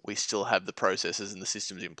best, we still have the processes and the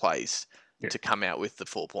systems in place to come out with the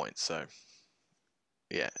 4 points. So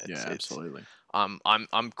absolutely.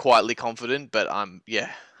 I'm quietly confident, but I'm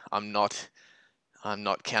not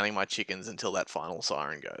counting my chickens until that final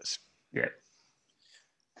siren goes. Yeah.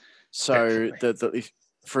 So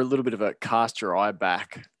for a little bit of a cast your eye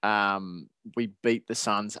back, we beat the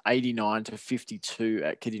Suns 89-52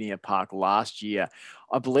 at Cardinia Park last year.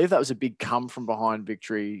 I believe that was a big come from behind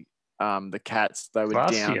victory. The Cats, they were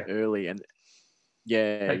down early and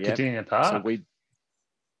Cardinia Park. So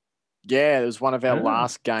it was one of our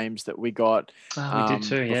last games that we got we did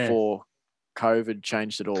too, before COVID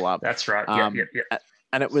changed it all up. That's right.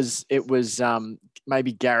 And it was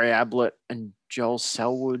maybe Gary Ablett and Joel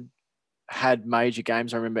Selwood had major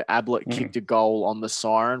games. I remember Ablett kicked a goal on the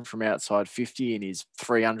siren from outside 50 in his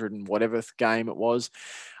 300 and whatever game it was.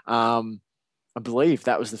 I believe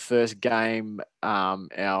that was the first game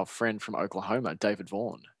our friend from Oklahoma, David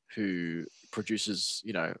Vaughn, who produces,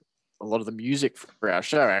 you know, a lot of the music for our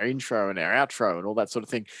show, our intro and our outro and all that sort of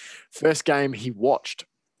thing. First game he watched.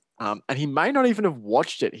 And he may not even have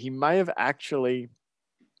watched it. He may have actually,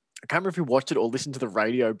 I can't remember if he watched it or listened to the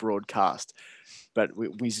radio broadcast, but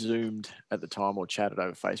we Zoomed at the time or chatted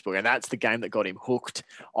over Facebook. And that's the game that got him hooked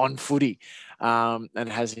on footy and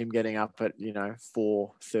has him getting up at,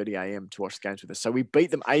 4:30 a.m. to watch the games with us. So we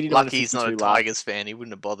beat them 89-52. Lucky he's not a Tigers fan. He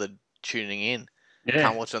wouldn't have bothered tuning in. Yeah.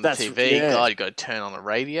 Can't watch on the TV. Yeah. God, you got to turn on the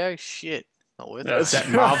radio. Shit. Not worth it. It's at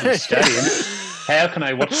Marvel Stadium. How can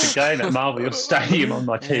I watch the game at Marvel Stadium on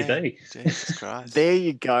my TV? Jesus Christ. There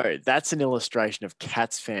you go. That's an illustration of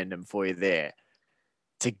Cats fandom for you there.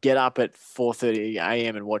 To get up at 4:30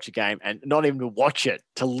 a.m. and watch a game, and not even to watch it,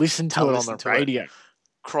 to listen to it on the radio.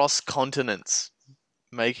 Cross continents,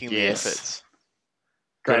 making the efforts.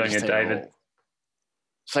 Good on you, David.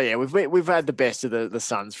 So yeah, we've had the best of the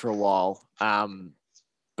Suns for a while.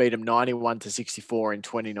 Beat them 91-64 in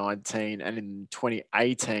 2019, and in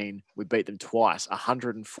 2018 we beat them twice,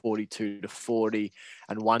 142-40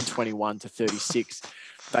 and 121-36.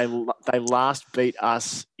 They last beat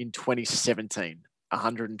us in 2017.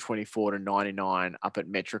 124-99 up at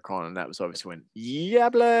Metricon, and that was obviously when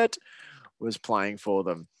Yablet was playing for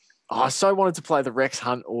them. Oh, I so wanted to play the Rex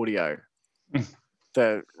Hunt audio.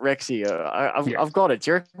 The Rexy, I've got it.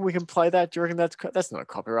 Do you reckon we can play that? Do you reckon that's not a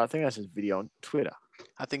copyright thing? That's just video on Twitter.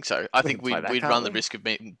 I think so. I We think can play that, we'd can't run the we? risk of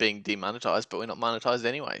being demonetized, but we're not monetized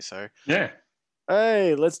anyway. So Yeah.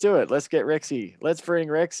 Hey, let's do it. Let's get Rexy. Let's bring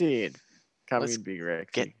Rexy in. Come Let's in, big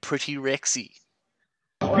Rexy. get pretty Rexy.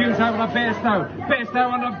 Fields over to Bairstow.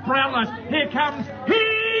 Bairstow on the Brownlows. Here comes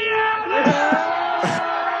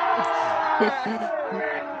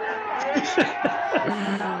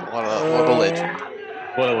What a legend.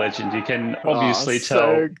 What a legend. You can Oh, obviously so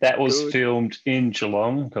tell that was good. filmed in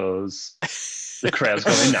Geelong because the crowd's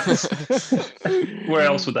going nuts. Where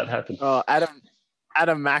else would that happen? Oh,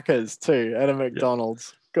 Adam Macca's too. Adam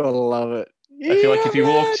McDonald's. Gotta love it. I feel like if you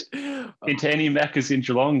walked Yablet! into any Macca's in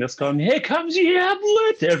Geelong that's gone, here comes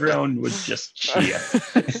Yablet, everyone would just cheer.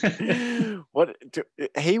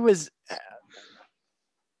 He was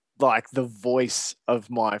like the voice of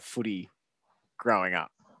my footy growing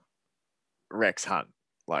up. Rex Hunt.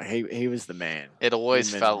 Like he was the man. It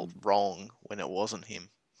always Him felt wrong when it wasn't him.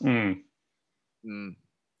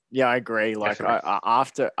 Yeah, I agree. Like Definitely.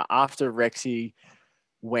 after Rexy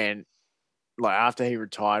went, like after he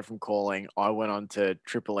retired from calling, I went on to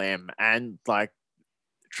Triple M, and like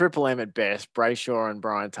Triple M at best, Brayshaw and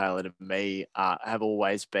Brian Taylor to me have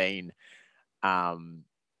always been, dime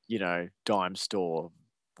store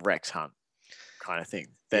Rex Hunt kind of thing.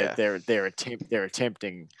 They're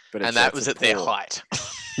attempting, but And that was at their height.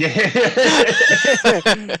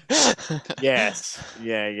 Yes,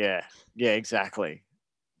 yeah, exactly.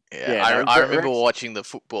 Yeah, I remember watching the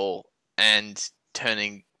football and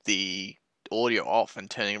turning the audio off and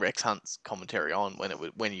turning Rex Hunt's commentary on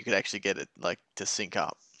when you could actually get it like to sync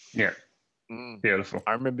up. Yeah. Beautiful.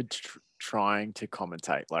 I remember trying to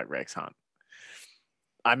commentate like Rex Hunt.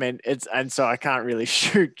 I mean, so I can't really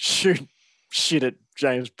shoot shit at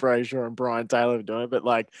James Brayshaw and Brian Taylor for doing it, but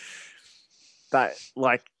like that,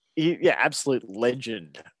 like absolute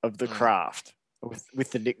legend of the craft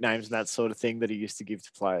with the nicknames and that sort of thing that he used to give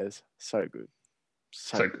to players. So good.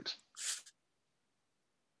 So good.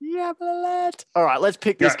 Yeah, all right, let's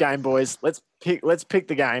pick this game, boys. Let's pick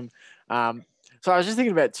the game. So I was just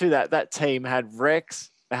thinking about too that team had Rex,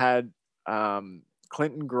 had Clinton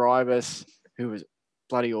Gribus, who was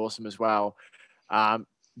bloody awesome as well.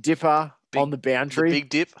 Dipper on the boundary. The big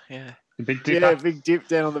dip, yeah. The big dip. Yeah, big dip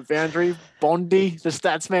down on the boundary. Bondi, the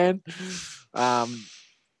stats man.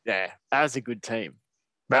 Yeah, that was a good team.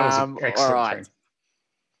 That was an excellent team.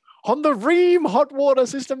 On the Ream hot water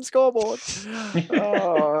system scoreboard.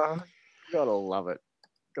 Oh, gotta love it.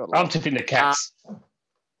 I'm tipping the Cats.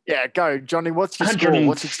 Yeah, go, Johnny. What's your score?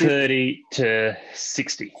 What's your tip? 130 to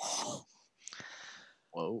 60.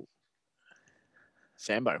 Whoa.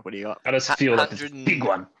 Sambo, what do you got? I just feel like it's a big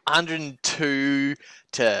one. 102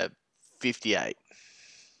 to 58.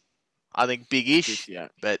 I think big-ish, 58.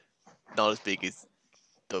 but not as big as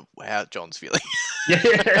how John's feeling.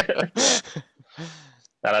 Yeah.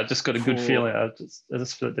 And I just got a good feeling. I just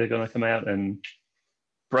feel like they're going to come out and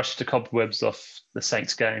brush the cobwebs off the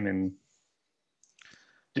Saints game and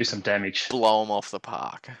do some damage. Blow them off the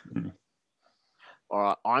park. All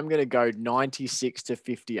right, I'm going to go 96 to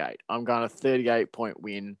 58. I'm going a 38-point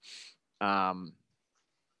win.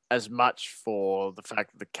 As much for the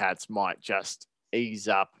fact that the Cats might just ease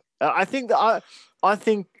up. I think the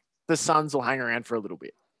Suns will hang around for a little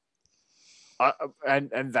bit.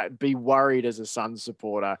 And that be worried as a Suns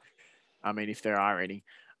supporter. I mean, if there are any,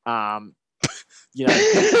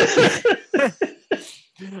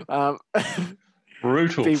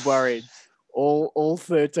 Brutal. Be worried. All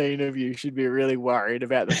 13 of you should be really worried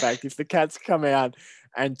about the fact if the Cats come out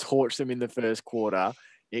and torch them in the first quarter,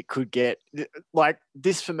 it could get like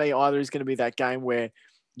this for me. Either is going to be that game where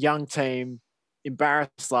young team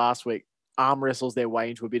embarrassed last week, arm wrestles their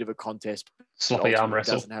way into a bit of a contest. Sloppy arm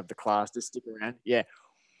wrestle. Doesn't have the class to stick around. Yeah.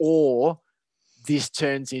 Or this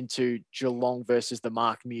turns into Geelong versus the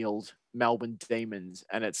Mark Neeld Melbourne Demons.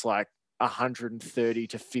 And it's like 130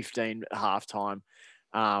 to 15 at halftime,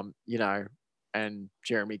 and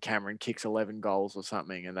Jeremy Cameron kicks 11 goals or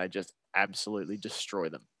something and they just absolutely destroy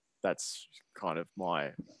them. That's kind of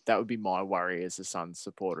that would be my worry as a Suns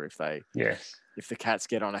supporter if the Cats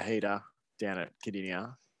get on a heater down at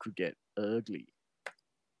Cardinia, could get ugly.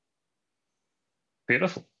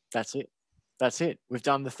 Beautiful. That's it. We've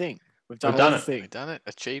done the thing. We've done it.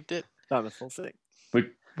 Achieved it. Done the full thing.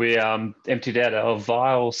 We emptied out our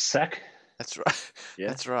vile sack. That's right. Yeah.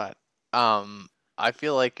 That's right. I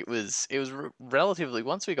feel like it was relatively,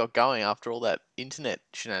 once we got going after all that internet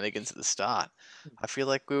shenanigans at the start, I feel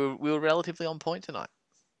like we were relatively on point tonight.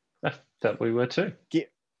 I thought we were too.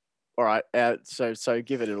 All right. So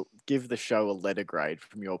give the show a letter grade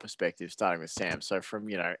from your perspective, starting with Sam. So from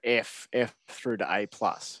F through to A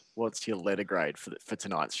plus. What's your letter grade for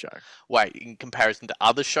tonight's show? Wait, in comparison to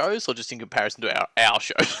other shows, or just in comparison to our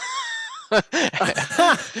shows?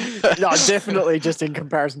 No, definitely just in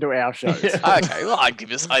comparison to our shows. Okay, well, I'd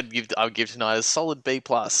give tonight a solid B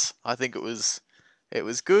plus. I think it was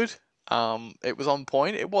good. It was on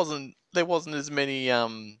point. There wasn't as many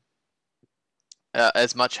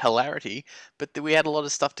as much hilarity, but we had a lot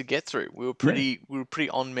of stuff to get through. We were pretty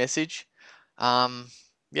on message.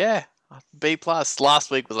 Yeah, B plus.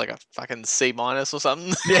 Last week was like a fucking C minus or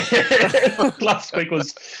something. Yeah, last week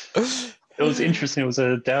was. It was interesting. It was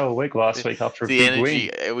a dour week last week after a big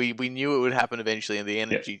win. We knew it would happen eventually, and the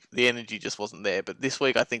energy just wasn't there. But this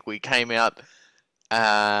week, I think we came out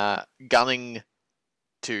gunning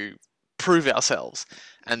to prove ourselves,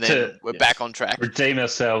 and then we're back on track. Redeem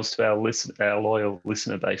ourselves to our loyal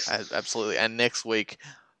listener base. Absolutely. And next week,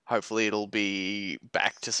 hopefully, it'll be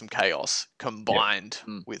back to some chaos combined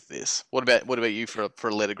with this. What about you for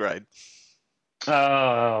a letter grade?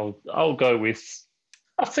 I'll go with.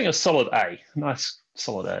 I think a solid A. Nice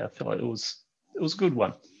solid A. I feel like it was a good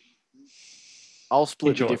one. I'll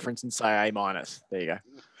split the difference and say A minus. There you go.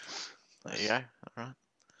 There you go. All right.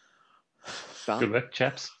 Done. Good work,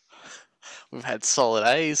 chaps. We've had solid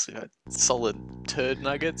A's. We've had solid turd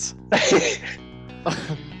nuggets.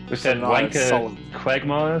 We've had wanker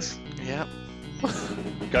quagmires. Yep.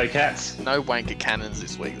 Go Cats. No wanker cannons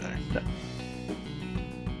this week though. No.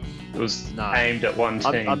 It was aimed at one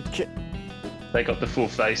team. They got the full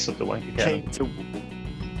face of the wanker cannon.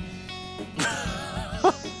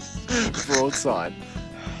 Broadside.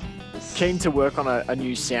 Keen to work on a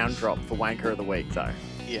new sound drop for Wanker of the Week, though.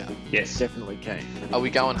 Yeah. Yes. Definitely keen. Are we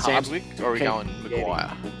going Hardwick or are we going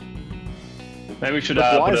Maguire? Maybe we should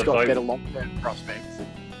Maguire's got better long-term prospects.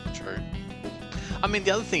 True. I mean,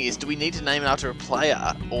 the other thing is, do we need to name it after a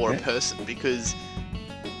player or a person? Because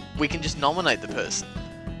we can just nominate the person.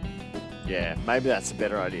 Yeah, maybe that's a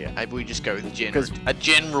better idea. Maybe we just go with a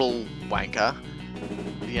general wanker,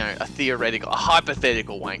 a theoretical, a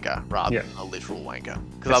hypothetical wanker rather than a literal wanker.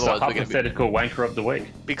 Because otherwise, we're hypothetical wanker of the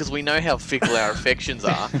week. Because we know how fickle our affections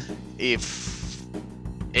are. If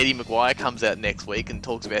Eddie Maguire comes out next week and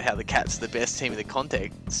talks about how the Cats are the best team in the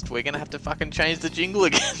context, we're gonna have to fucking change the jingle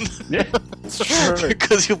again. Yeah, it's true.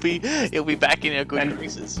 Because he'll be back in our good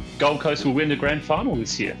graces. Gold Coast will win the grand final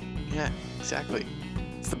this year. Yeah, exactly.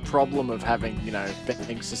 It's the problem of having,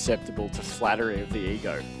 being susceptible to flattery of the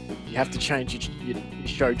ego. You have to change your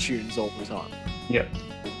show tunes all the time. Yep.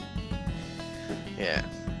 Yeah.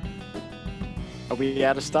 Are we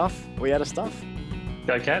out of stuff?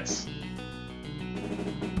 Go Cats.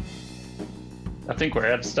 I think we're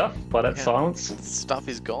out of stuff by that silence. Stuff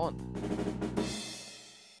is gone.